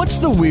people, what's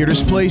the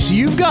weirdest place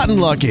you've gotten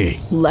lucky?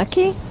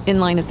 Lucky? In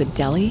line at the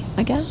deli,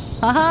 I guess?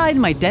 Aha, in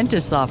my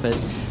dentist's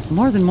office.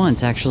 More than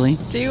once, actually.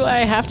 Do I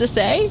have to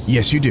say?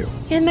 Yes, you do.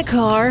 In the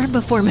car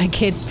before my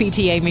kids'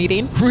 PTA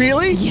meeting.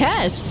 Really?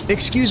 Yes.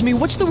 Excuse me,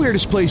 what's the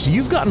weirdest place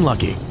you've gotten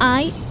lucky?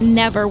 I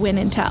never win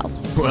and tell.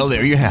 Well,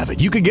 there you have it.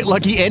 You can get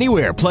lucky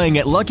anywhere, playing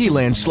at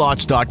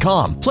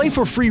LuckyLandSlots.com. Play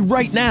for free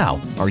right now.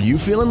 Are you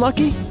feeling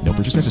lucky? No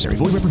purchase necessary.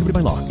 Void where prohibited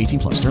by law.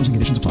 18+. Terms and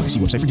conditions apply. See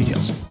website for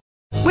details.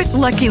 With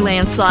Lucky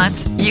Land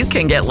Slots, you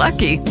can get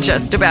lucky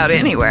just about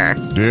anywhere.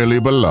 Dearly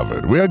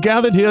beloved, we are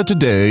gathered here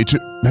today to...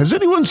 Has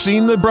anyone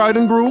seen the bride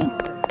and groom?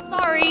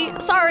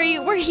 Sorry,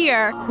 we're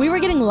here. We were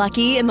getting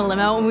lucky in the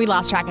limo and we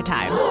lost track of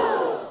time.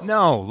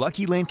 No,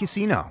 Lucky Land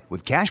Casino,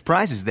 with cash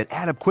prizes that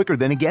add up quicker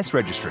than a guest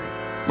registry.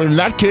 In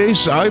that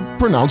case, I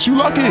pronounce you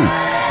lucky.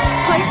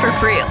 Play for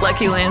free at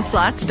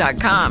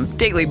LuckyLandSlots.com.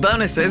 Daily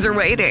bonuses are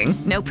waiting.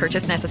 No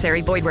purchase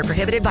necessary. Void where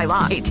prohibited by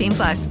law.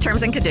 18+.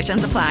 Terms and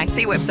conditions apply.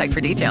 See website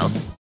for details.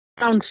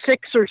 Around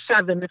 6 or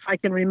 7, if I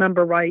can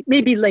remember right.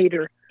 Maybe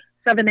later.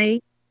 7,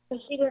 8. So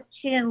she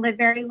didn't live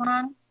very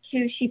long.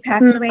 She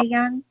passed away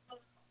young.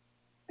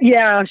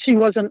 Yeah, she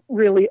wasn't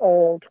really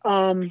old.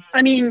 I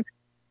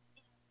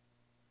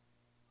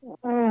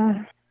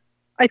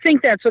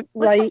think that's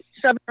right.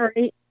 7 or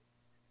 8.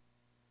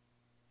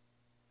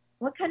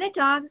 What kind of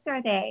dogs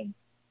are they?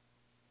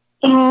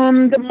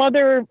 The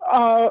mother,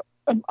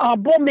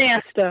 bull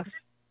mastiff.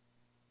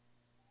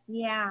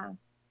 Yeah.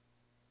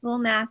 Bull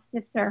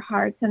mastiffs are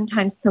hard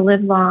sometimes to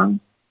live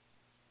long.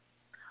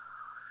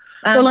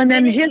 Well, and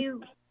then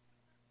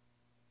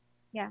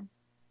yeah.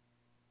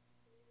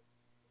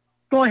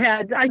 Go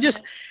ahead.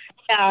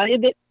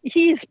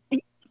 He's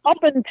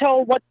up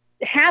until what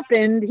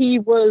happened, he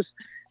was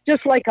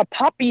just like a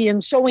puppy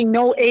and showing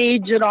no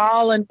age at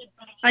all. And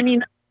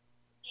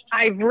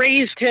I've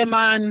raised him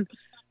on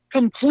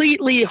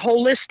completely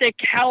holistic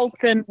health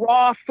and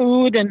raw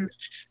food and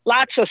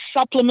lots of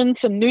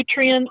supplements and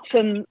nutrients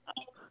and,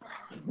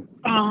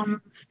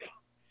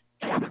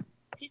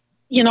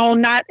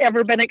 not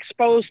ever been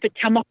exposed to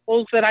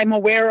chemicals that I'm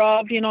aware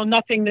of,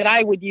 nothing that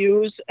I would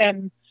use.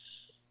 And,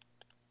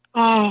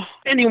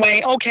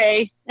 anyway,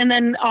 okay. And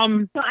then,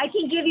 so I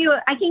can give you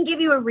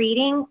a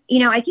reading,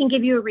 I can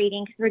give you a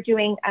reading because we're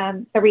doing,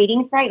 the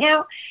readings right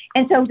now.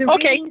 And so the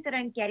reading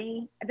I'm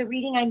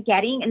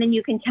getting, and then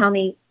you can tell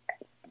me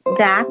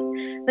that,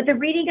 but the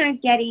reading I'm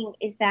getting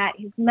is that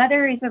his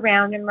mother is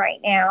around him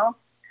right now,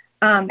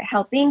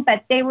 helping,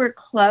 but they were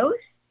close.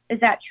 Is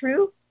that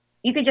true?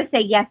 You could just say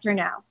yes or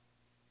no.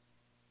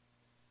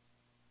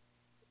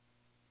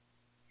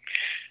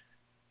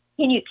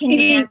 Can you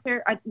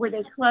answer? Were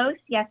they close?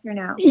 Yes or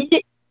no?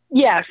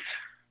 Yes.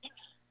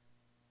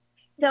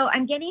 So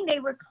I'm getting they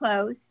were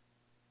close.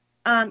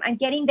 I'm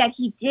getting that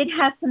he did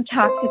have some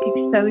toxic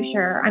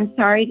exposure. I'm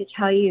sorry to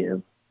tell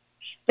you.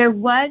 There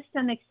was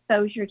some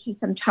exposure to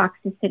some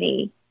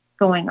toxicity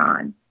going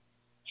on.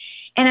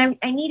 And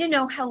I need to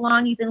know how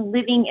long you've been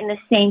living in the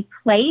same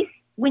place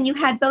when you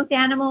had both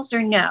animals,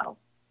 or no?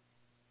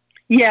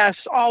 Yes,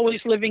 always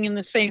living in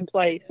the same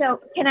place. So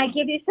can I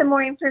give you some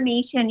more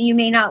information? You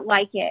may not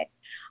like it.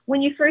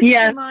 When you first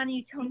came on,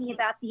 you told me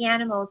about the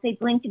animals. They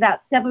blinked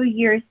about several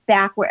years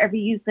back. Wherever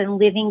you've been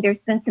living, there's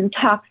been some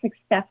toxic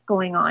stuff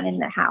going on in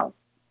the house.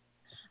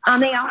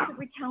 They also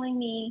were telling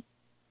me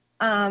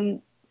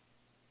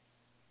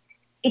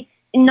it's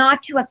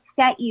not to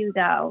upset you,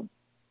 though.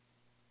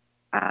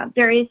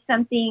 There is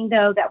something,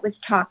 though, that was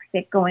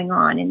toxic going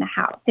on in the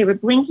house. They were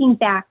blinking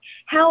back.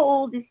 How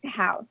old is the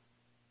house?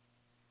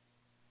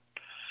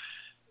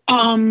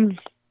 The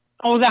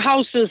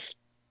house is,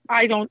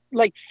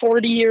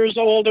 40 years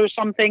old or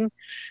something.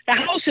 The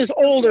house is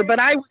older, but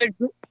I would...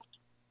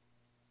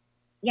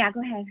 Yeah,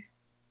 go ahead.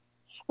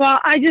 Well,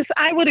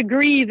 I would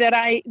agree that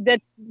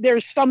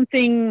there's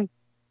something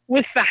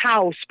with the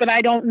house, but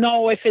I don't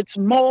know if it's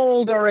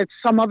mold or it's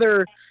some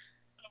other...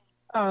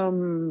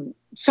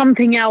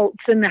 something else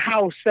in the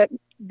house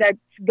that's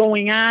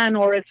going on,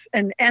 or it's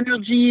an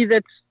energy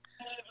that's,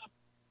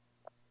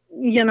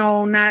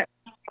 not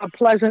a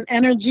pleasant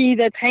energy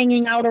that's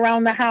hanging out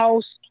around the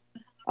house.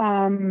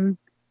 How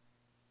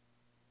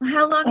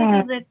long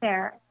have you lived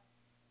there?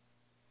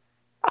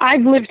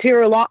 I've lived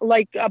here a lot,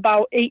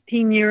 about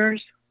 18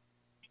 years.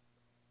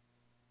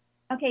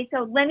 Okay,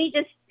 so let me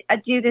just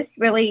do this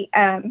really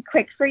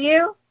quick for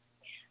you.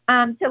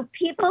 So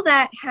people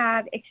that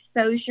have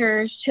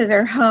exposures to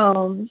their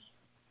homes,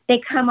 they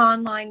come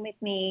online with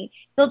me.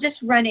 They'll just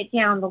run it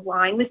down the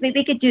line with me.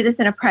 We could do this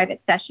in a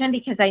private session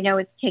because I know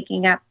it's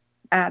taking up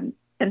some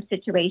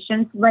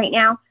situations right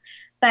now,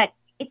 but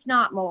it's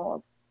not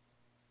mold.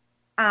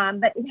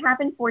 But it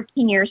happened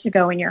 14 years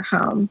ago in your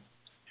home,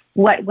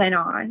 what went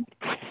on.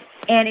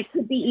 And it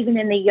could be even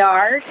in the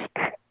yard.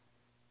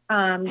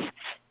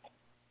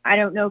 I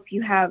don't know if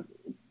you have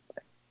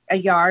a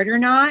yard or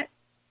not.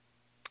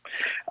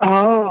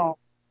 Oh,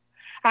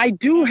 I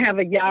do have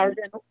a yard.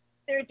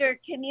 They're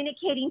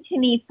communicating to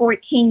me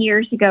 14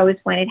 years ago is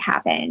when it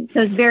happened.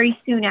 So it's very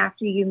soon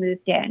after you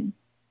moved in.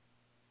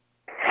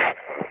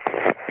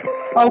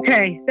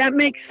 Okay, that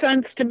makes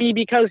sense to me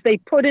because they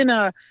put in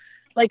a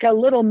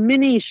little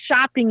mini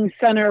shopping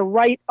center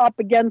right up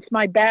against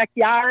my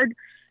backyard.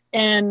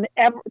 And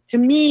to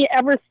me,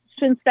 ever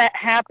since that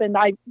happened,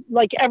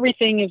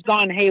 everything has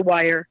gone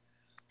haywire.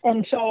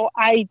 And so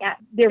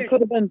there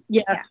could have been,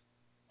 yes. Yeah.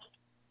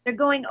 They're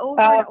going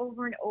over and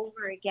over and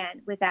over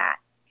again with that.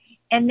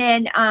 And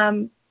then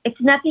it's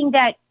nothing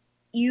that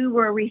you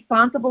were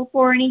responsible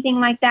for or anything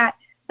like that.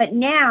 But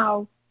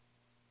now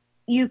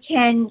you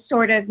can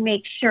sort of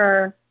make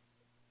sure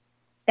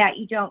that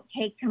you don't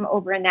take them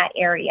over in that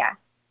area.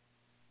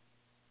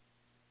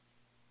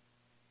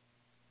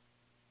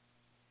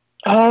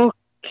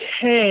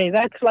 Okay.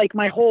 That's like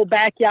my whole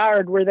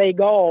backyard where they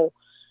go.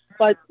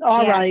 But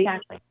all right.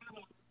 Exactly.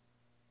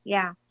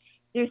 Yeah.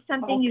 There's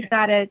something you've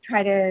got to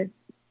try to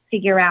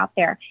figure out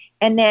there.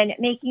 And then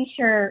making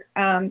sure,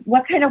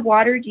 what kind of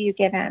water do you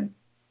give him?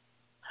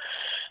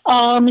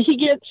 He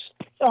gets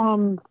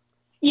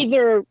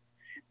either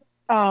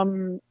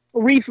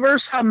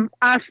reverse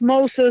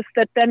osmosis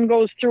that then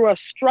goes through a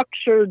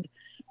structured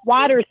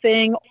water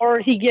thing, or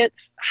he gets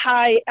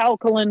high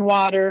alkaline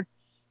water.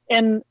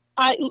 And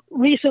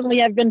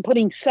recently I've been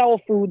putting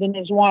cell food in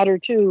his water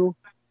too.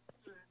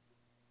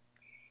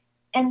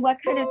 And what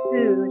kind of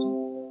food?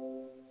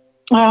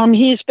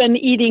 He's been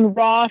eating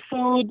raw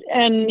food,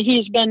 and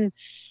he's been,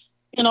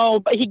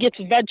 he gets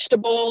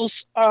vegetables,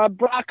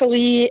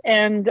 broccoli,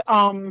 and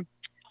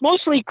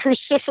mostly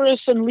cruciferous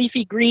and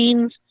leafy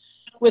greens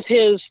with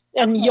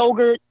and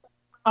yogurt,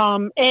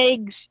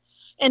 eggs.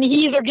 And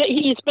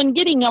he's been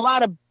getting a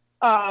lot of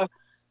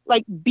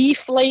beef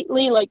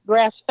lately, like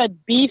grass-fed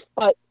beef.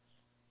 But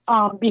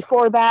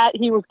before that,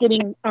 he was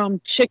getting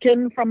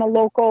chicken from a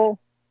local.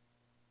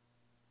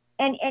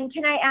 And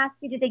can I ask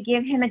you, did they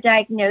give him a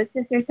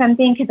diagnosis or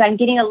something? Because I'm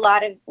getting a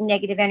lot of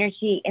negative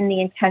energy in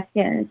the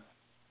intestines.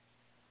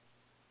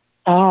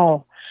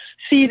 Oh,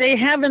 see, they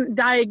haven't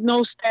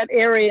diagnosed that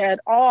area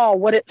at all.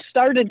 What it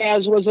started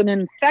as was an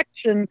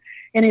infection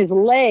in his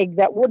leg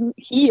that wouldn't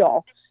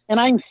heal. And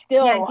I've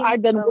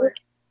been working.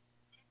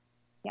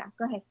 Yeah,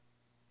 go ahead.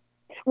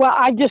 Well,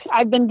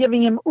 I've been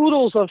giving him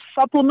oodles of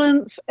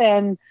supplements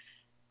and,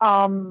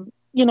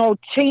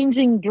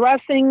 changing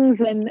dressings,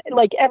 and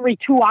every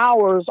 2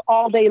 hours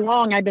all day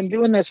long. I've been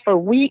doing this for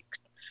weeks,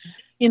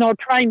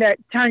 trying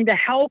to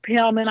help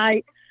him. And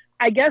I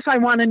guess I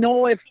want to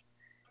know if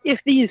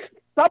these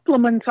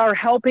supplements are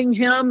helping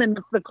him, and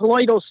if the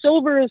colloidal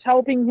silver is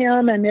helping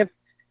him, and if,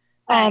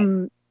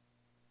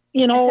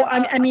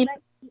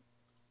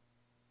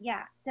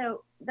 Yeah.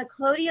 So the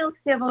colloidal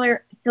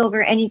silver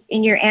and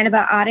your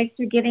antibiotics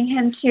you're giving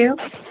him too?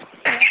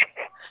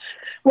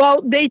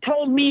 Well, they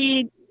told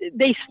me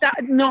they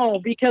stopped. No,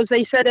 because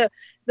they said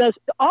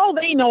all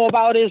they know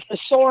about is the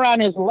sore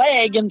on his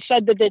leg, and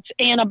said that it's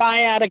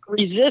antibiotic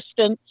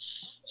resistant.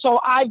 So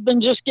I've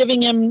been just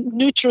giving him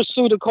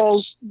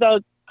nutraceuticals,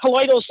 the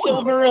colloidal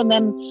silver, and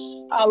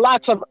then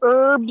lots of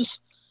herbs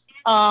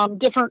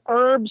different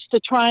herbs to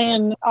try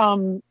and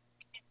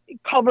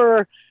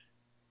cover,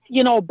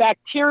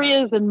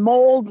 bacteria and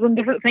molds and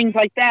different things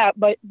like that.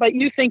 But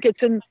you think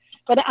it's in,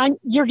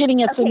 you're getting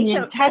it's in the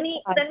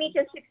intestine. Let me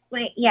just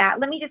explain. Yeah,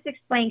 let me just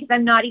explain because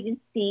I'm not even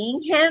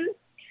seeing him,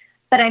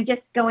 but I'm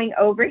just going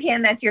over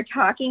him as you're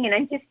talking, and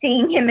I'm just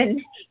seeing him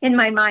in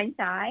my mind's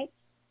eye.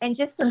 And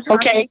just from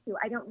talking to,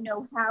 I don't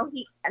know how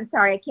I'm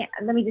sorry, I can't,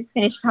 let me just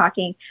finish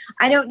talking.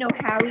 I don't know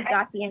how he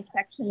got the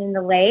infection in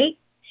the leg,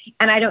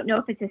 and I don't know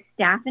if it's a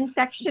staph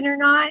infection or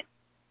not.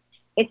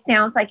 It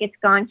sounds like it's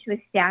gone to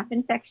a staph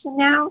infection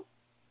now.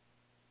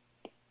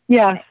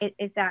 Yeah.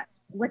 Is that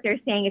what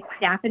they're saying? It's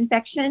staph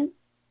infection?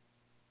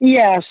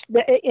 Yes,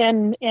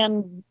 and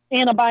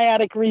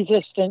antibiotic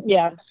resistant,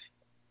 yes.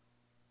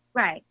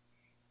 Right.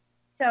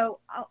 So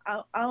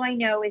all I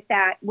know is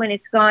that when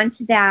it's gone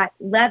to that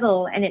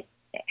level, and it's,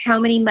 how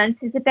many months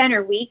has it been,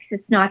 or weeks?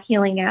 It's not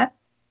healing up.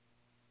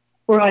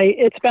 Right.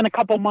 It's been a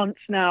couple months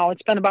now.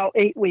 It's been about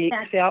 8 weeks.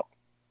 Yep.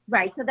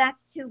 Right. So that's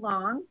too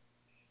long.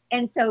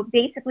 And so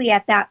basically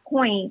at that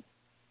point,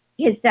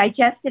 his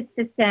digestive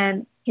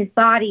system, his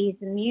body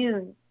is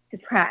immune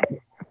suppressed.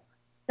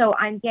 So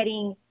I'm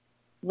getting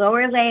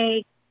lower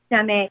leg,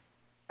 stomach,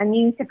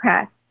 immune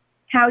suppressed.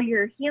 How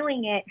you're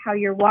healing it, how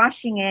you're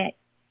washing it,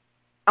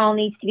 all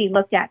needs to be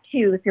looked at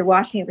too. If you're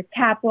washing it with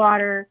tap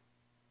water,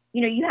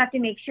 you have to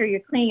make sure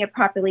you're cleaning it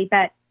properly.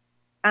 But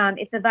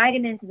if the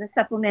vitamins and the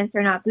supplements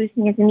are not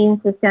boosting his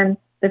immune system,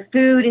 the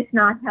food is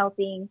not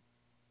helping,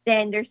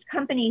 then there's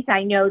companies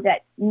I know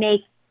that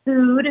make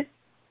food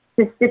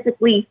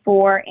specifically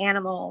for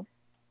animals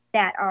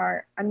that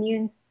are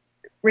immune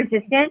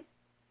resistant,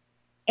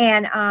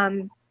 and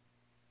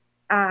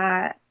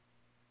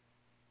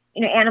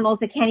animals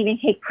that can't even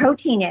take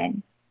protein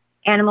in,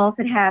 animals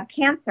that have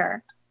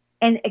cancer,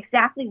 and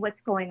exactly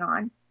what's going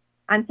on.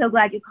 I'm so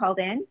glad you called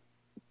in.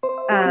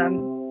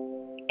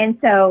 And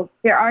so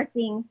there are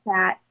things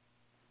that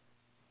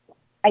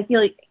I feel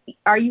like,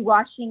 are you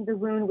washing the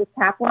wound with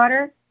tap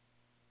water?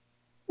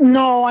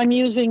 No, I'm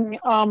using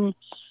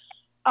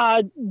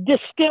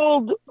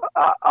distilled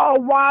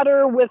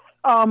water with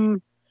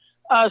some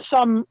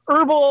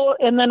herbal,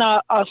 and then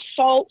a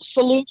salt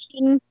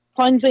solution,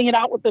 cleansing it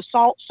out with the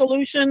salt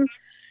solution,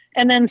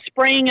 and then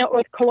spraying it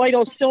with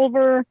colloidal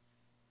silver,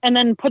 and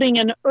then putting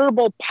an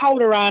herbal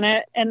powder on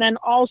it, and then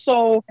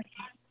also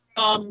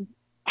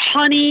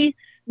honey,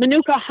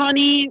 Manuka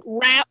honey,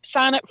 wraps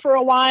on it for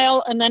a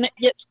while, and then it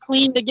gets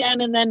cleaned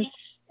again, and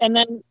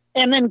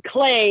then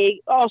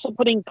clay, also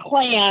putting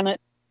clay on it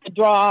to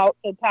draw out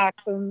the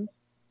toxins.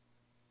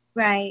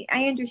 Right,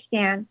 I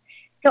understand.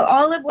 So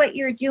all of what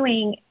you're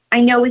doing,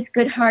 I know is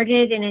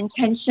good-hearted and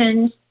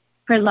intentioned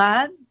for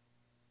love,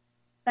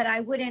 but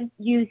I wouldn't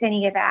use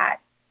any of that.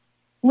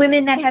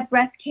 Women that have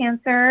breast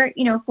cancer,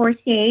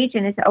 4th stage,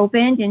 and it's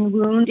opened and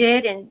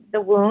wounded, and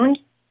the wound,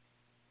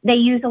 they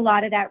use a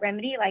lot of that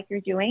remedy like you're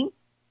doing.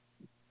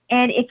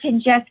 And it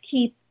can just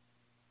keep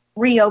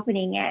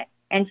reopening it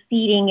and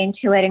feeding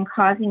into it and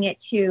causing it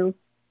to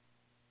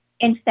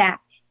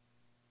infect.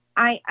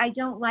 I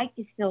don't like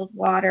distilled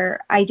water.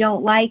 I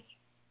don't like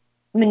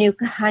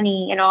Manuka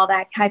honey and all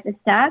that type of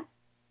stuff.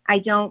 I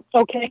don't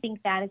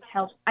think that is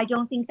helpful. I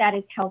don't think that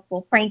is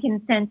helpful.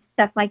 Frankincense,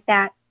 stuff like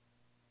that.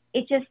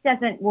 It just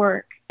doesn't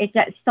work. It's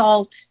that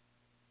salt.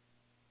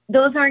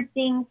 Those aren't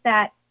things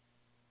that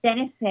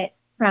benefit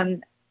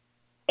from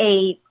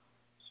a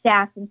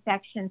staph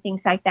infection,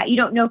 things like that. You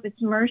don't know if it's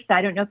MRSA.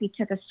 I don't know if he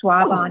took a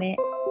swab on it.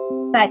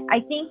 But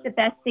I think the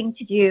best thing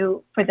to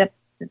do for the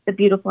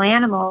beautiful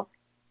animal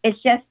is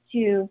just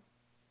to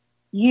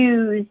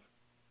use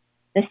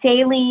the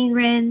saline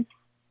rinse,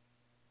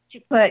 to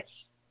put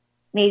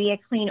maybe a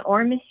clean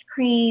Ormus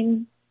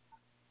cream,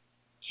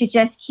 to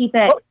just keep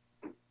it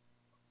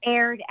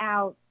aired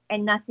out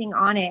and nothing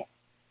on it.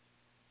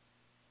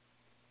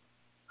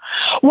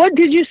 What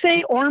did you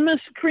say,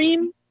 Ormus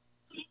cream?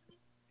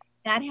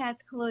 That has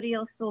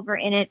colloidal silver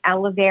in it,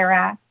 aloe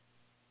vera,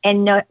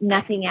 and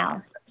nothing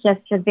else.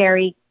 Just a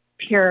very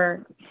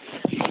pure,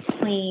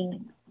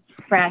 clean,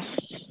 fresh,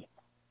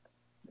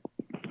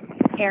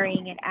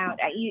 carrying it out.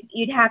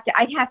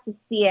 I'd have to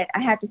see it. I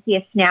have to see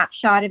a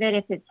snapshot of it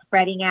if it's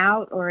spreading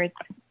out or it's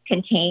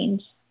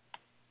contained.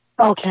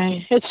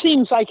 Okay. It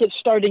seems like it's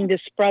starting to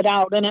spread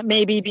out, and it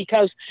may be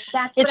because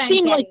it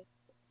seemed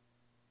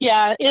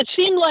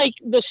like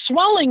the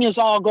swelling is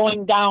all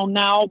going down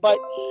now, but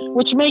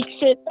which makes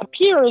it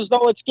appear as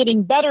though it's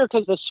getting better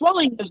because the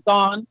swelling is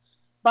gone.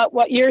 But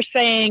what you're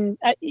saying,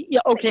 that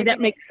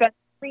makes sense.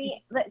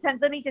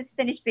 Let me just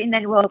finish, and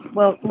then we'll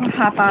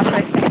hop off for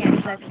a second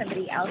and let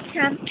somebody else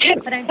come.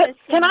 But I'm just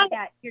saying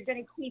that you're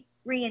going to keep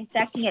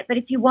reinfecting it. But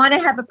if you want to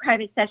have a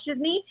private session with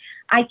me,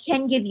 I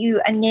can give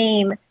you a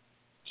name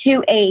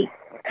to a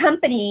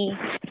company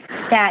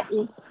that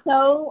is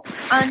so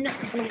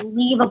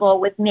unbelievable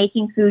with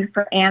making food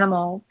for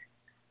animals.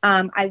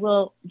 I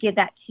will give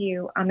that to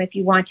you if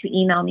you want to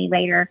email me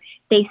later.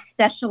 They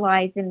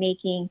specialize in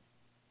making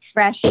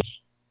fresh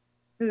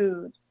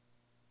food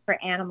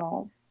for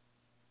animals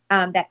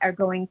that are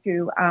going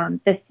through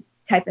this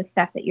type of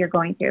stuff that you're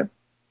going through.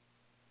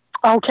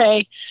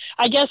 Okay.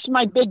 I guess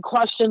my big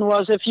question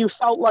was if you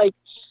felt like,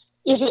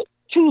 is it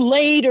too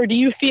late, or do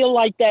you feel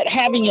like that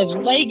having his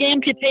leg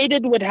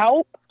amputated would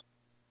help?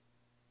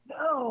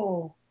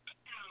 No.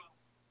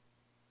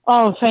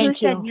 Oh, thank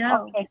Who you. said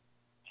no? Okay.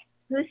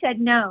 Who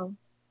said no?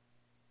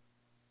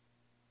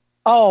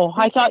 Oh,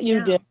 I thought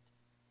you did.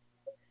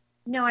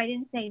 No, I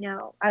didn't say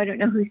no. I don't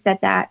know who said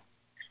that.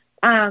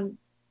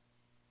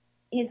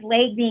 His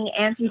leg being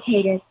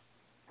amputated.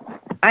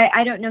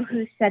 I don't know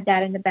who said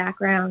that in the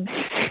background.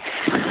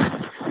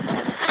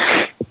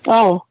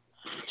 Oh,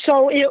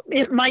 so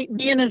it might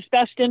be in his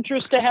best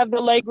interest to have the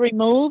leg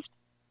removed?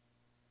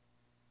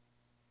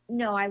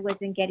 No, I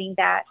wasn't getting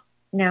that.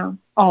 No.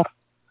 Oh,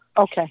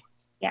 okay.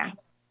 Yeah.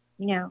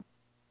 No.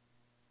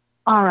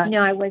 All right.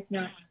 No, I was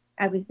not.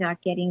 I was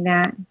not getting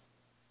that.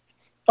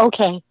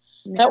 Okay.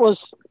 No. That was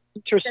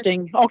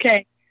interesting.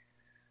 Okay.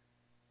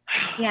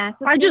 Yeah.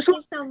 So thank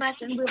you so much,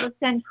 and we will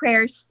send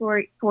prayers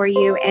for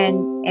you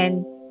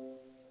and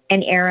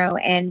Arrow.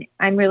 And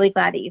I'm really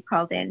glad that you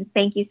called in.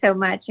 Thank you so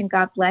much, and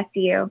God bless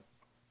you.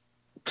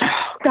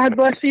 God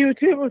bless you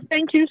too.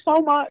 Thank you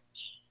so much.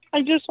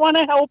 I just want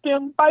to help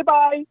him.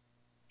 Bye-bye.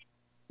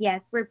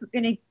 Yes, we're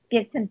going to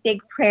give some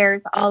big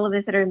prayers, all of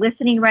us that are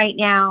listening right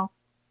now,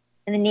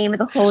 in the name of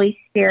the Holy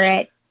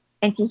Spirit,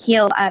 and to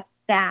heal up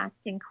fast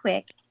and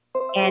quick.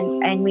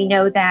 And we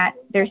know that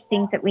there's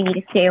things that we need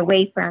to stay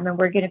away from, and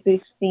we're going to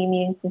boost the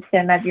immune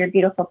system of your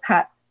beautiful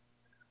pup.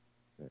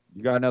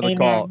 You got another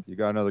call. You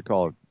got another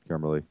call,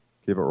 Kimberly.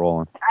 Keep it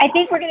rolling. I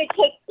think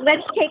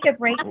let's take a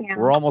break now.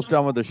 We're almost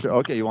done with the show.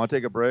 Okay, you want to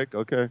take a break?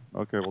 Okay,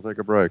 we'll take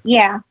a break.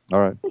 Yeah.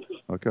 All right.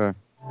 Okay.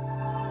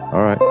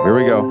 All right, here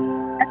we go.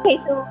 Okay,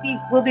 so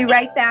we'll be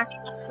right back.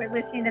 We're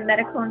listening to the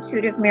Medical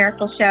Intuitive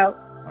Miracle Show.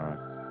 All right.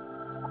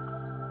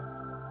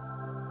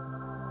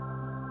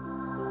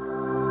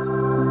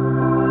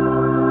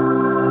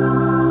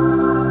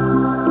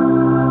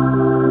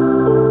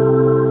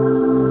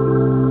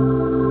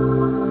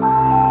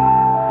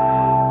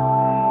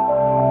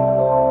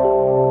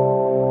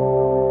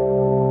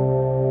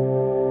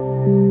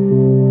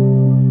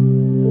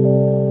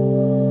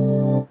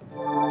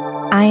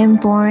 I am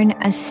born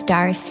a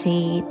star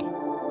seed,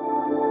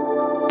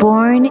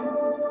 born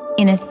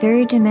in a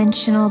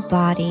third-dimensional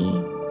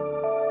body.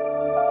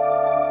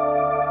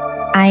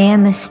 I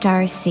am a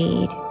star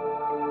seed,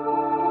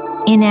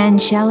 an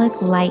angelic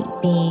light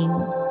being.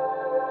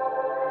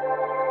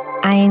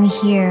 I am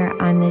here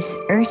on this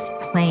earth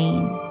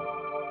plane.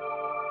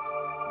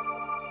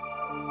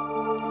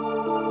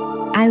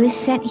 I was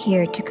sent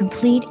here to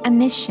complete a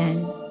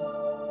mission.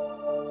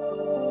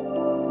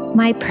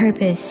 My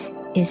purpose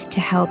is to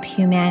help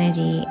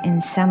humanity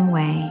in some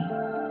way.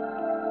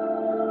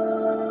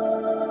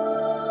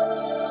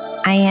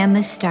 I am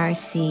a star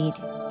seed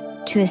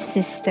to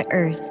assist the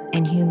earth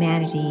and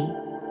humanity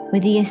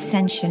with the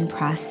ascension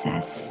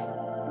process.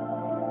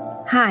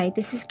 Hi,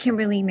 this is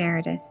Kimberly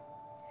Meredith.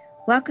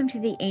 Welcome to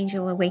the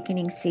Angel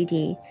Awakening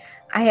CD.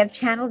 I have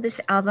channeled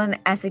this album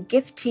as a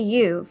gift to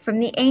you from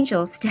the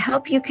angels to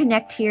help you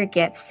connect to your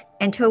gifts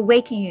and to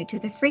awaken you to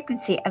the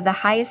frequency of the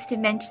highest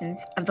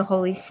dimensions of the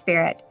Holy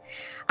Spirit.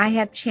 I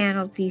have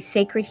channeled these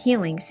sacred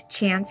healings,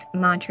 chants,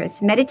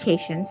 mantras,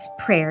 meditations,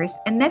 prayers,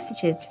 and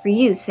messages for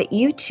you so that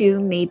you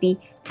too may be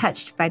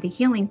touched by the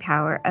healing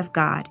power of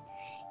God.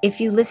 If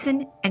you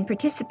listen and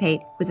participate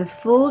with a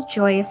full,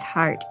 joyous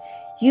heart,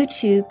 you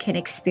too can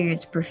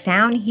experience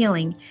profound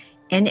healing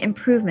and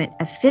improvement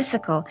of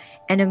physical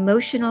and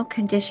emotional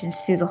conditions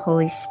through the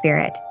Holy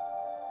Spirit.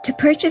 To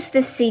purchase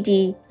this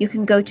CD, you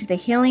can go to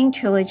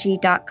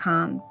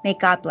thehealingtrilogy.com. May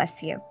God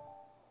bless you.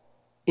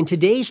 In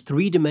today's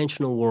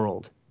three-dimensional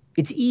world,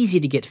 it's easy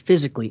to get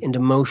physically and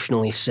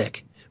emotionally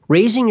sick.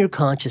 Raising your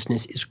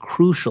consciousness is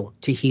crucial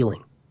to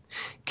healing.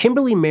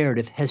 Kimberly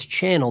Meredith has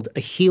channeled a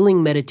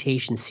healing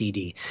meditation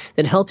CD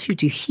that helps you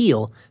to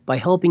heal by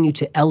helping you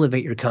to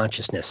elevate your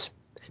consciousness.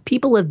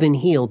 People have been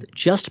healed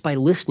just by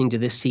listening to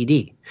this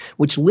CD,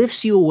 which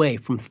lifts you away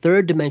from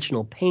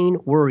third-dimensional pain,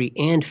 worry,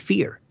 and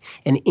fear,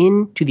 and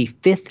into the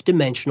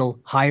fifth-dimensional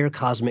higher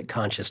cosmic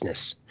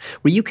consciousness,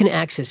 where you can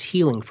access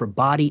healing for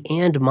body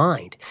and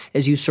mind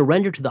as you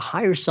surrender to the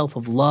higher self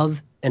of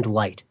love and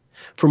light.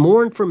 For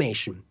more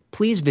information,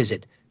 please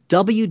visit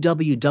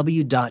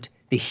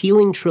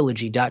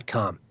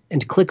www.thehealingtrilogy.com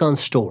and click on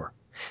Store.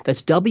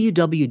 That's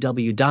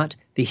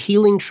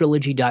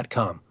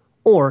www.thehealingtrilogy.com,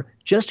 or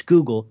just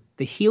Google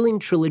The Healing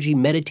Trilogy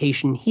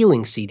Meditation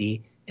Healing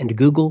CD, and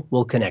Google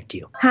will connect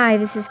you. Hi,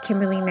 this is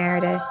Kimberly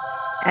Meredith.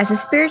 As a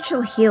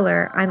spiritual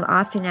healer, I'm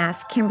often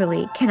asked,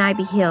 Kimberly, can I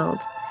be healed?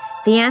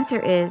 The answer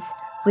is,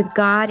 with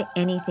God,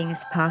 anything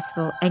is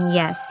possible. And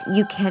yes,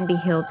 you can be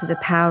healed through the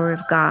power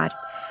of God.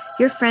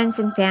 Your friends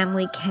and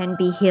family can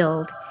be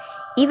healed.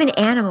 Even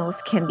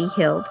animals can be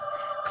healed.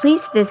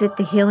 Please visit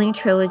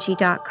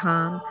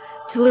thehealingtrilogy.com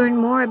to learn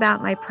more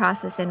about my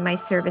process and my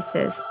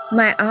services.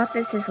 My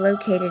office is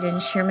located in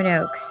Sherman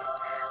Oaks.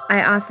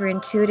 I offer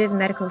intuitive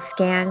medical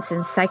scans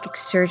and psychic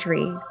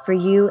surgery for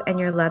you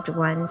and your loved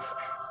ones.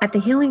 At the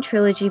Healing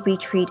Trilogy, we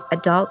treat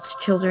adults,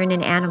 children,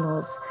 and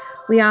animals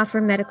We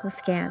offer medical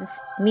scans,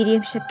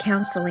 mediumship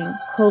counseling,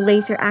 cold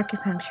laser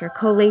acupuncture,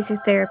 cold laser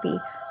therapy,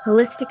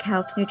 holistic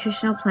health,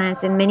 nutritional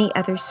plans, and many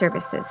other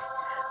services.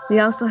 We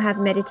also have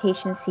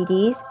meditation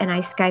CDs, and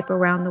I Skype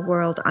around the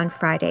world on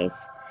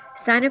Fridays.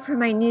 Sign up for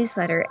my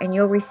newsletter and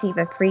you'll receive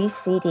a free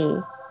CD.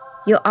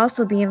 You'll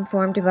also be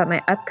informed about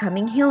my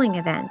upcoming healing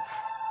events.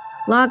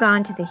 Log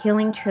on to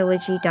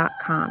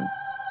thehealingtrilogy.com.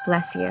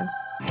 Bless you.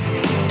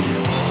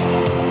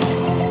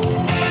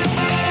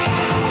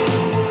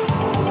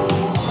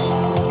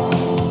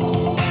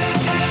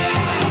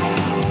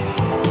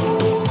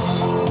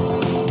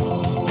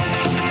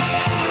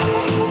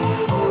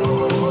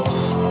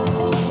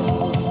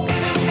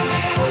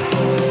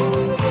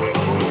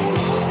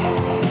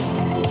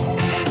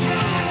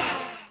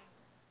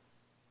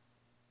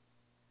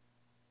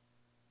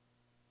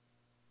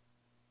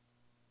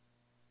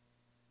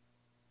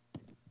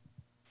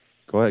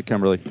 Go ahead,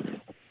 Kimberly.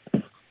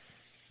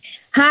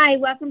 Hi,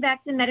 welcome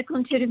back to the Medical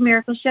Intuitive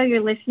Miracle Show. You're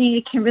listening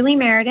to Kimberly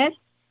Meredith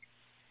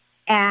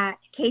at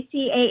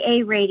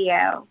KCAA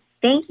Radio.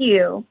 Thank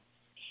you.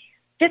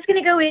 Just going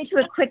to go into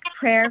a quick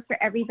prayer for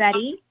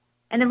everybody,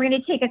 and then we're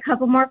going to take a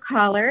couple more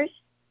callers.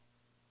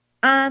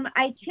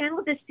 I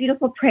channeled this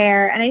beautiful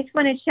prayer, and I just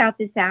want to shout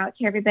this out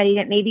to everybody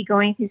that may be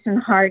going through some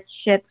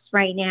hardships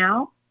right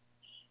now.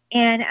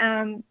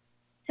 And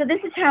so this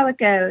is how it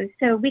goes.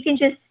 So we can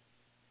just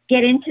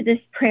get into this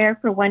prayer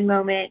for one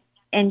moment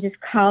and just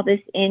call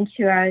this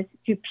into us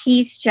through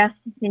peace, justice,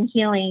 and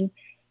healing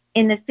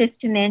in the fifth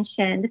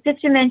dimension. The fifth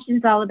dimension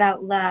is all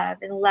about love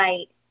and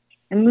light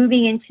and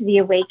moving into the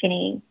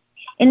awakening.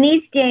 In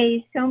these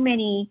days, so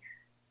many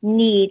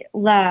need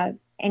love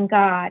and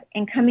God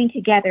and coming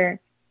together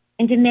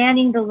and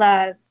demanding the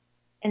love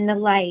and the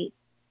light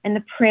and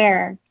the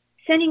prayer.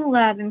 Sending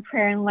love and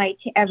prayer and light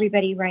to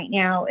everybody right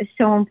now is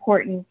so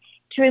important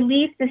to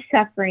relieve the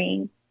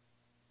suffering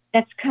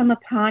that's come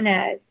upon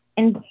us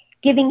and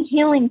giving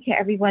healing to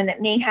everyone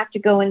that may have to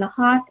go in the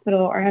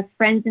hospital or have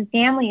friends and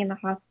family in the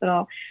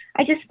hospital.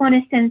 I just want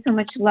to send so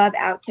much love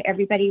out to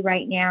everybody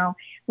right now.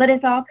 Let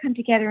us all come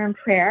together in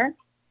prayer.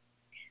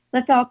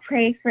 Let's all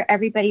pray for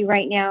everybody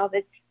right now.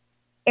 That's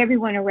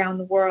everyone around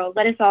the world.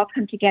 Let us all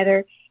come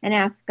together and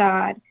ask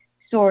God,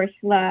 source,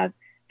 love,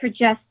 for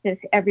justice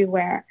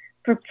everywhere,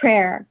 for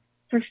prayer,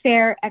 for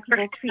fair,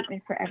 equitable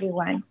treatment for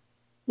everyone.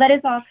 Let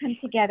us all come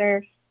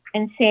together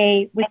and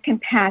say with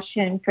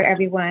compassion for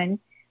everyone.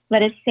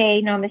 Let us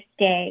say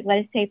namaste. Let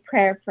us say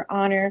prayer for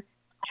honor,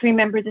 to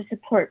remember the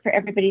support for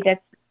everybody that's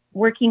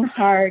working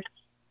hard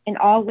in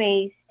all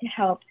ways to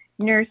help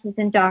nurses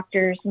and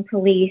doctors and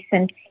police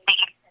and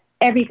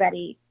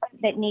everybody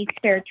that needs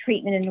fair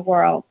treatment in the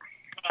world.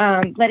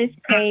 Let us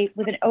pray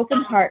with an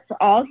open heart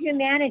for all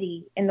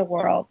humanity in the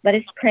world. Let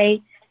us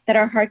pray that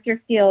our hearts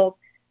are filled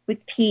with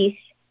peace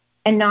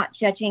and not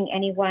judging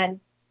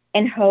anyone,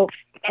 and hope.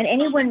 And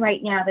anyone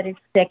right now that is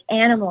sick,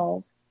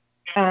 animals,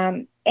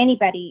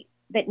 anybody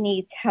that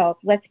needs help,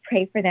 let's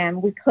pray for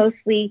them. We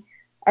closely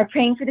are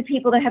praying for the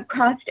people that have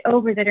crossed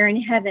over, that are in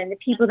heaven, the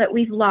people that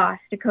we've lost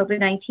to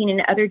COVID-19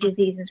 and other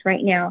diseases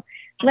right now.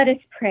 Let us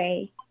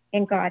pray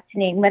in God's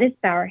name. Let us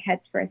bow our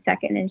heads for a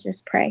second and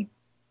just pray.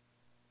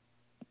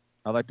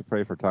 I'd like to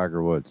pray for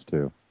Tiger Woods,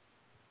 too.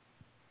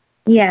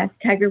 Yes,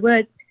 Tiger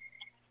Woods,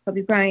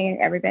 Kobe Bryant,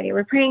 everybody.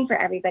 We're praying for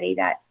everybody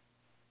that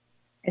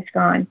is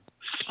gone.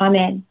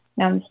 Amen.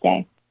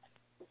 Namaste.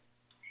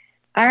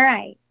 All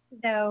right.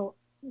 So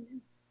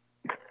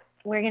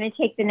we're going to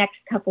take the next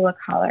couple of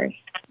callers.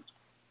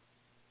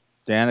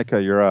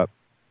 Danica, you're up.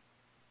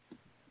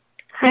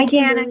 Hi,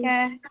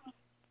 Danica.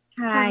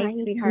 Hi,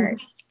 sweetheart.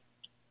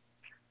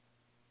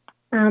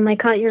 I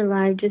caught your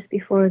live just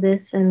before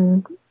this,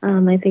 and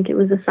I think it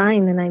was a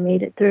sign that I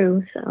made it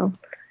through. So,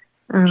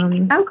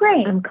 oh,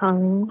 great. I'm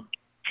calling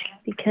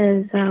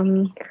because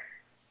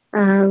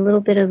a little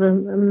bit of a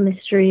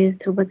mystery as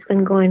to what's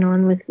been going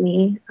on with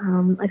me.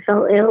 I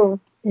fell ill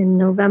in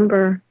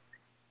November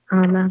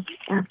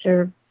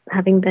after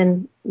having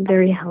been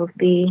very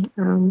healthy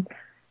and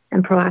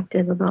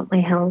proactive about my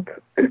health.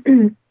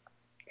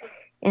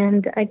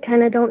 And I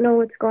kind of don't know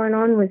what's going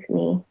on with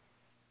me.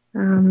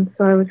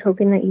 So I was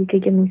hoping that you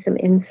could give me some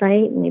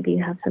insight. Maybe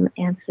you have some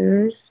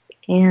answers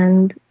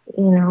and,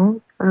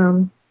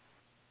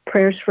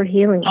 prayers for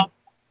healing.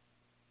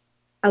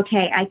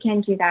 Okay, I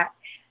can do that.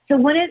 So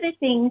one of the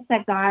things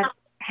that God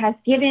has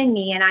given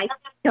me, and I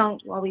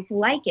don't always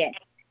like it,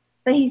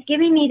 but he's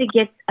giving me the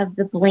gift of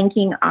the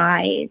blinking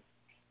eyes.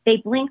 They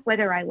blink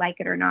whether I like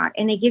it or not,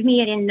 and they give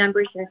me it in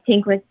numbers and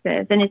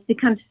sequences, and it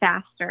becomes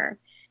faster.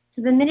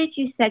 So the minute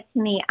you said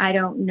to me, I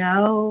don't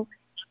know,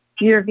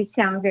 you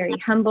sound very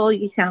humble,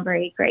 you sound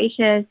very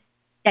gracious,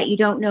 that you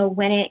don't know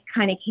when it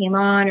kind of came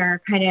on or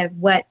kind of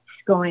what's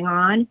going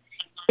on.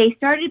 They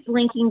started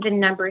blinking the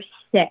number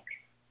 6.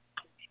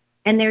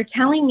 And they're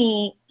telling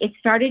me it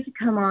started to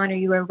come on or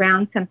you were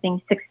around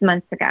something 6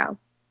 months ago.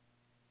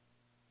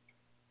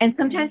 And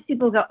sometimes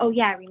people go, oh,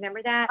 yeah, I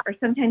remember that. Or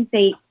sometimes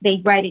they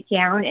write it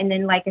down. And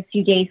then like a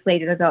few days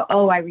later, they'll go,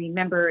 oh, I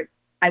remember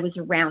I was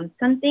around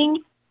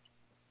something.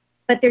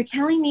 But they're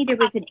telling me there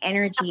was an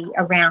energy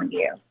around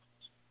you.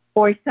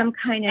 or some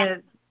kind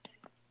of,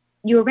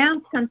 you were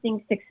around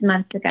something 6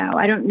 months ago.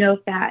 I don't know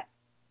if that,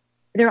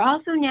 they're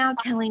also now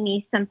telling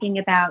me something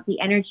about the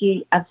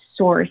energy of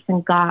Source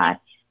and God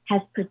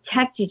has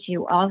protected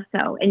you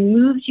also and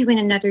moved you in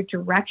another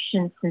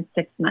direction since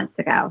 6 months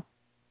ago.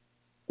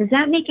 Does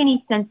that make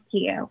any sense to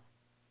you?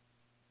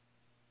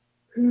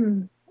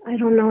 I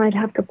don't know. I'd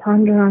have to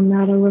ponder on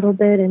that a little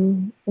bit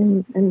and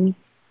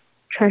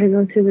try to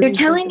go through the. They're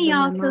telling me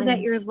also that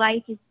your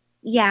life is,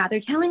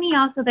 they're telling me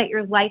also that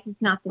your life is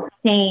not the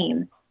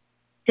same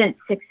since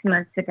 6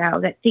 months ago,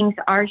 that things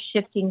are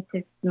shifting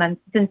since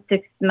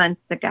 6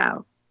 months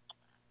ago.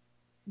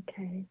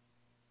 Okay.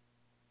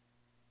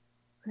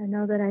 I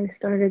know that I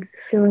started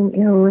feeling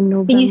ill in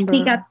November. Can you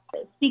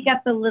speak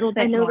up a little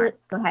bit more?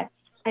 Go ahead.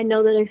 I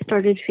know that I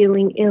started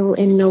feeling ill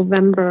in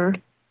November.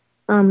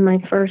 My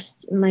first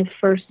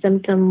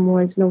symptom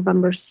was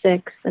November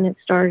 6th, and it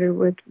started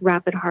with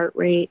rapid heart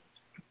rate.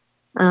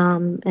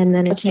 And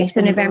then it changed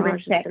to November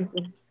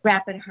 6th,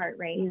 rapid heart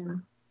rate.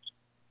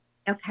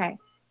 Yeah. Okay.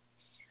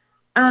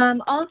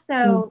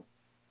 Also,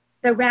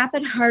 the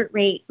rapid heart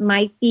rate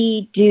might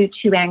be due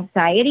to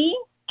anxiety.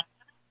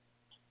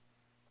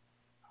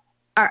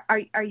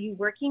 Are you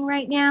working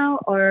right now,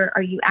 or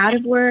are you out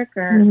of work?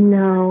 Or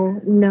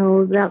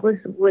No, that was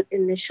what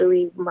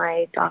initially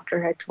my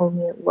doctor had told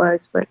me it was,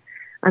 but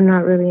I'm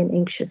not really an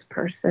anxious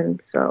person,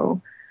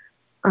 so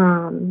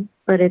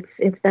but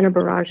it's been a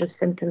barrage of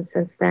symptoms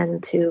since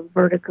then, to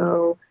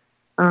vertigo,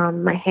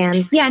 my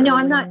hands.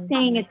 I'm not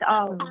saying it's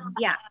all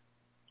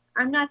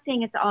I'm not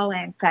saying it's all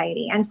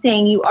anxiety. I'm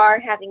saying you are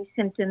having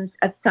symptoms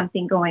of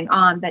something going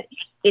on, but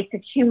it's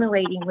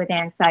accumulating with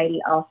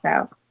anxiety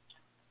also.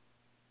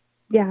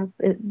 Yeah,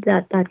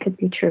 that could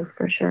be true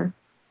for sure.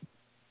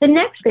 The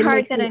next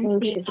part that I'm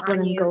seeing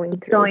on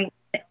you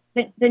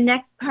the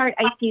next part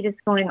I see that's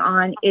going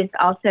on is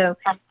also,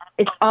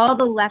 it's all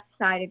the left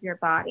side of your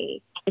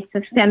body. It's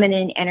the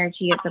feminine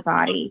energy of the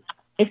body.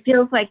 It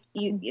feels like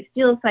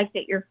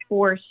that you're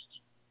forced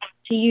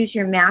to use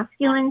your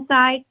masculine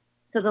side.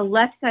 So the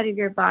left side of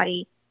your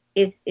body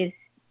is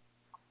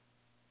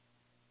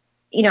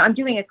I'm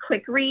doing a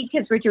quick read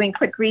because we're doing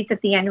quick reads at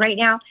the end right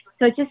now.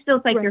 So it just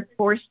feels like you're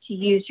forced to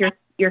use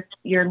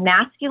your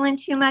masculine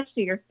too much,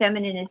 so your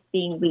feminine is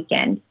being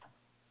weakened.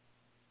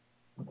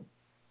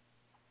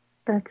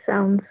 That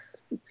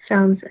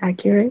sounds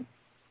accurate.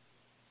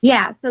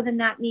 Yeah. So then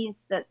that means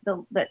that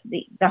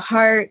the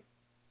heart,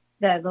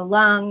 the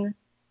lung,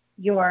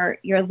 your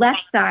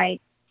left side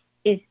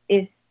is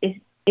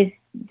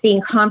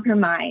being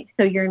compromised.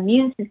 So your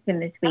immune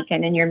system is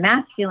weakened, and your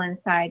masculine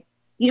side,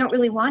 you don't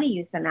really want to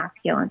use the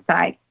masculine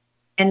side,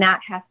 and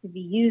that has to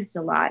be used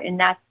a lot. And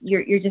that's you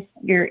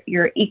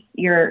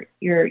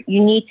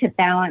need to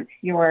balance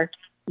your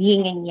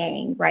yin and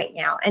yang right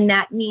now, and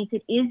that means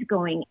it is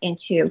going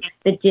into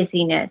the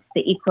dizziness,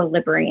 the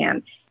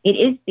equilibrium. It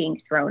is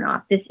being thrown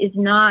off. This is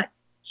not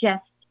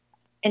just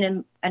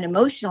an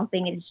emotional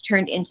thing. It has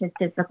turned into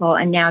physical,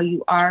 and now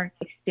you are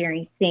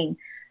experiencing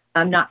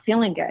not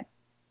feeling good.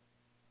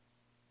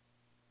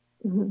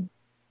 Mm-hmm.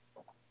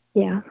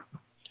 Yeah.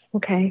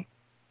 Okay.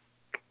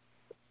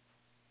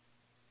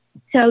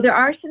 So there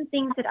are some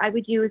things that I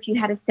would do if you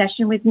had a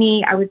session with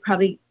me. I would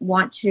probably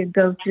want to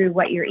go through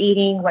what you're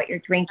eating, what you're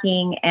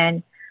drinking,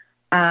 and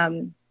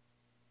a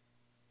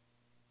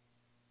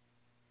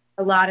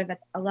lot of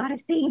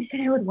things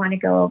that I would want to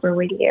go over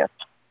with you.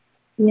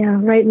 Yeah.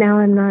 Right now,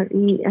 I'm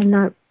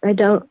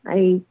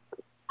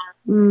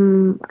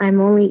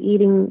only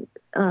eating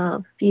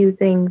a few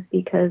things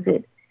because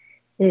it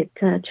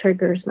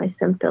triggers my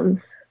symptoms.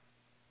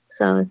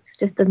 So it's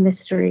just a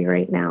mystery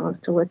right now as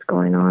to what's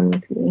going on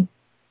with me.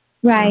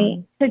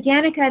 Right. So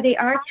Danica, they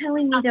are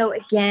telling me though,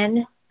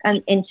 again,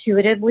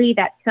 intuitively,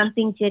 that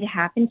something did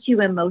happen to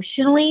you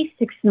emotionally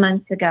 6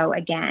 months ago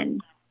again.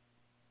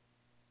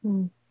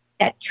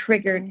 That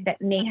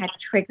may have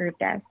triggered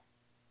this.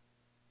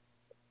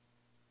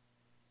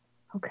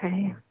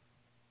 Okay.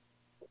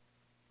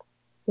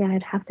 Yeah,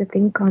 I'd have to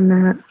think on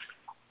that.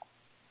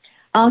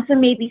 Also,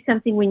 maybe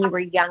something when you were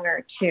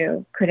younger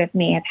too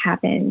may have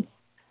happened.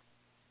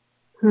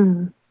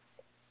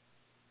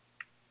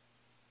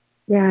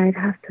 Yeah, I'd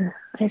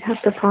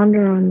have to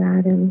ponder on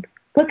that. And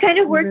what kind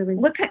of work?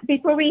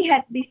 Before we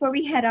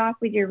head off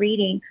with your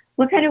reading,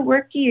 what kind of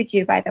work do you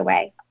do, by the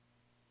way?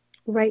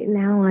 Right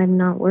now, I'm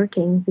not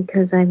working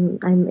because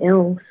I'm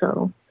ill.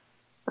 So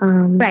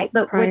right.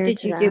 But what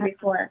did you do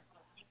before?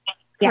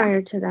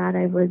 Prior to that,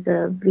 I was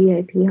a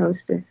VIP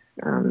hostess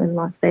in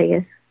Las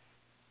Vegas.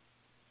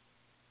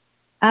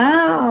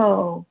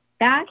 Oh,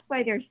 that's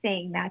why they're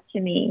saying that to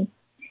me.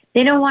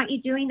 They don't want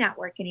you doing that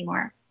work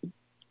anymore.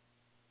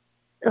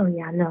 Oh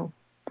yeah, no.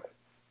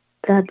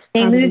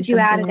 They moved you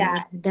out of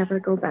that. Never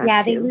go back.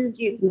 Yeah, they moved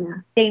you.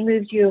 Yeah. They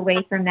moved you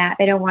away from that.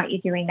 They don't want you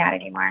doing that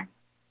anymore.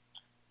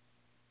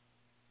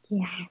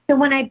 Yeah. So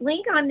when I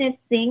blink on this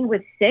thing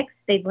with 6,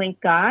 they blink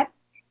God.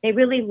 They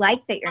really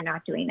like that you're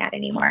not doing that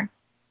anymore.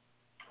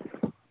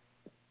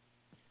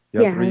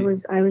 Yeah,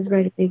 I was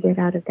ready to get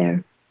out of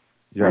there.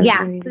 Yeah.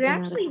 So they're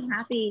actually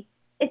happy.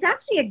 it's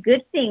actually a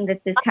good thing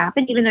that this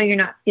happened, even though you're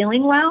not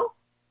feeling well.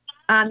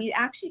 You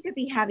actually could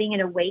be having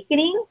an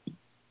awakening,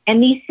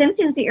 and these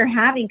symptoms that you're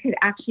having could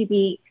actually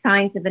be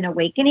signs of an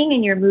awakening,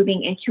 and you're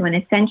moving into an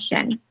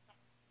ascension.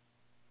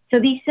 So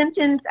these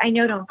symptoms, I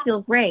know, don't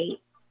feel great,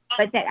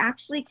 but that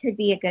actually could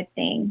be a good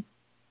thing.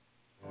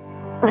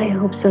 I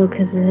hope so,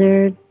 because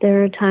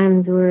there are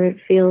times where it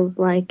feels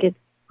like it's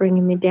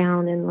bringing me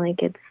down, and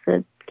like it's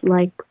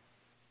like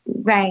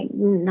right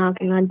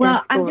knocking on.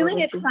 Well, I'm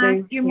doing a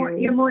class. You're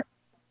more.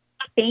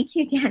 Thank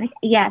you, Danica.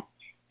 Yes.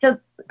 So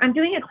I'm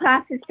doing a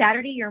class this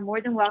Saturday. You're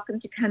more than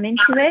welcome to come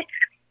into it.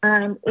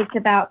 It's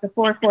about the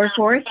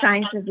 444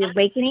 signs of the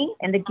awakening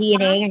and the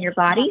DNA in your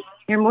body.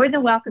 You're more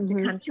than welcome to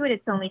come to it.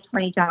 It's only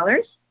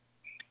 $20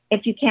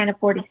 if you can't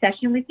afford a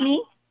session with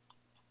me.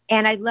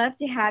 And I'd love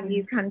to have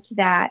you come to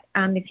that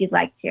if you'd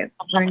like to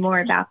learn more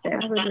about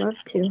this. I would love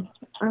to.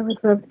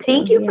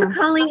 Thank you for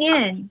calling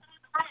in.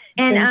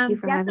 And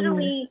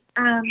definitely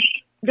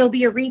there'll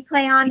be a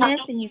replay on this,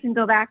 and you can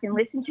go back and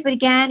listen to it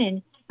again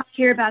and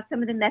hear about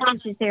some of the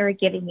messages they were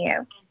giving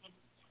you.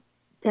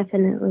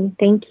 Definitely.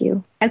 Thank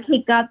you.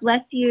 Okay, God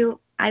bless you.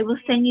 I will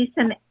send you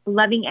some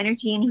loving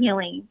energy and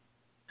healing.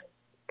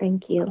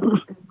 Thank you.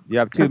 You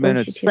have 2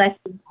 minutes. Bless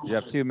you. You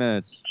have 2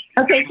 minutes.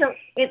 Okay, so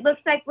it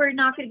looks like we're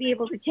not going to be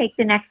able to take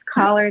the next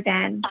caller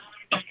then.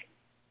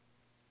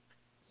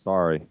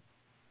 Sorry.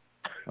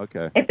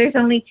 Okay. If there's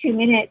only 2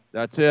 minutes.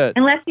 That's it.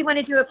 Unless you want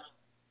to do it.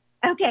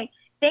 Okay.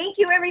 Thank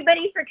you,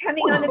 everybody, for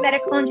coming on the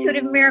Medical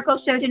Intuitive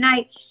Miracle Show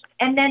tonight.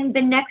 And then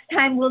the next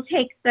time we'll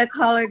take the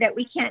caller that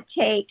we can't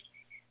take.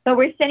 But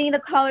we're sending the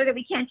caller that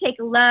we can't take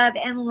love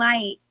and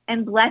light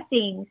and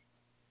blessings.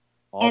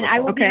 And I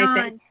will be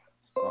on.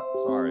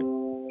 Sorry.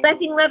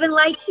 Blessing, love, and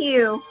light to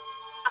you.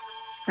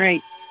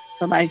 Great.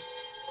 Bye-bye.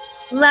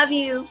 Love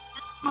you.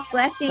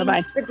 Blessings. Bye-bye.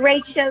 It's a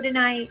great show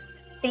tonight.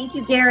 Thank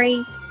you,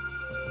 Gary.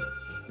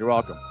 You're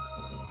welcome.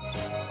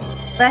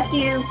 Bless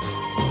you.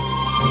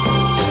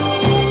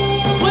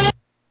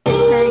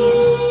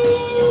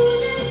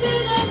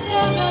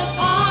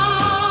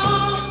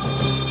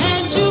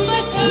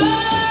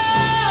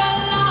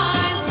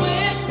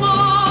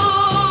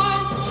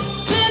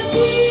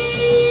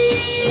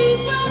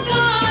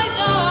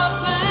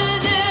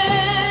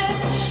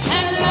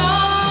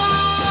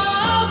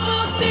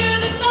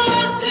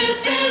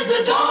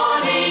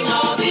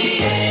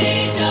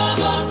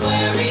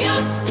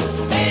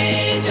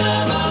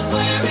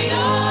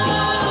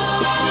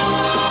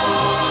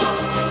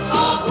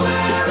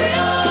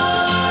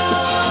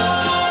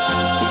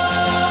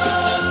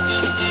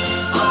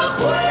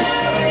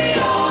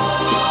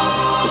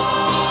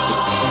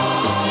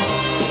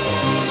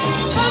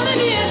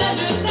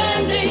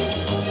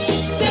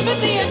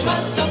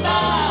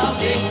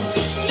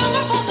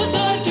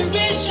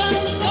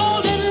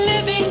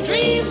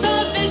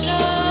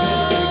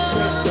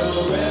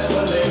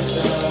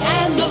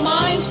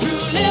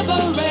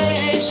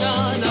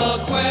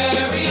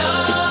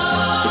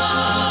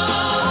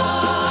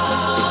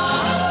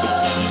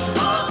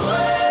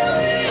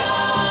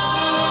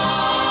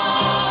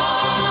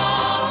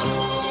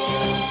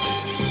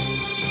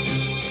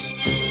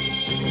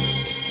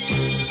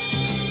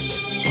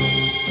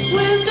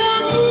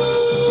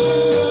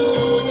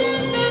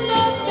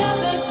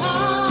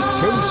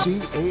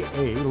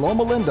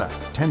 Loma Linda,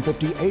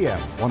 1050 AM,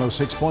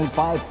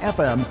 106.5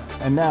 FM,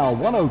 and now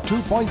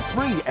 102.3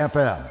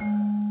 FM.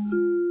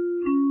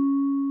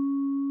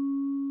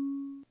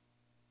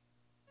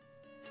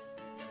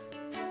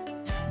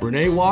 Brene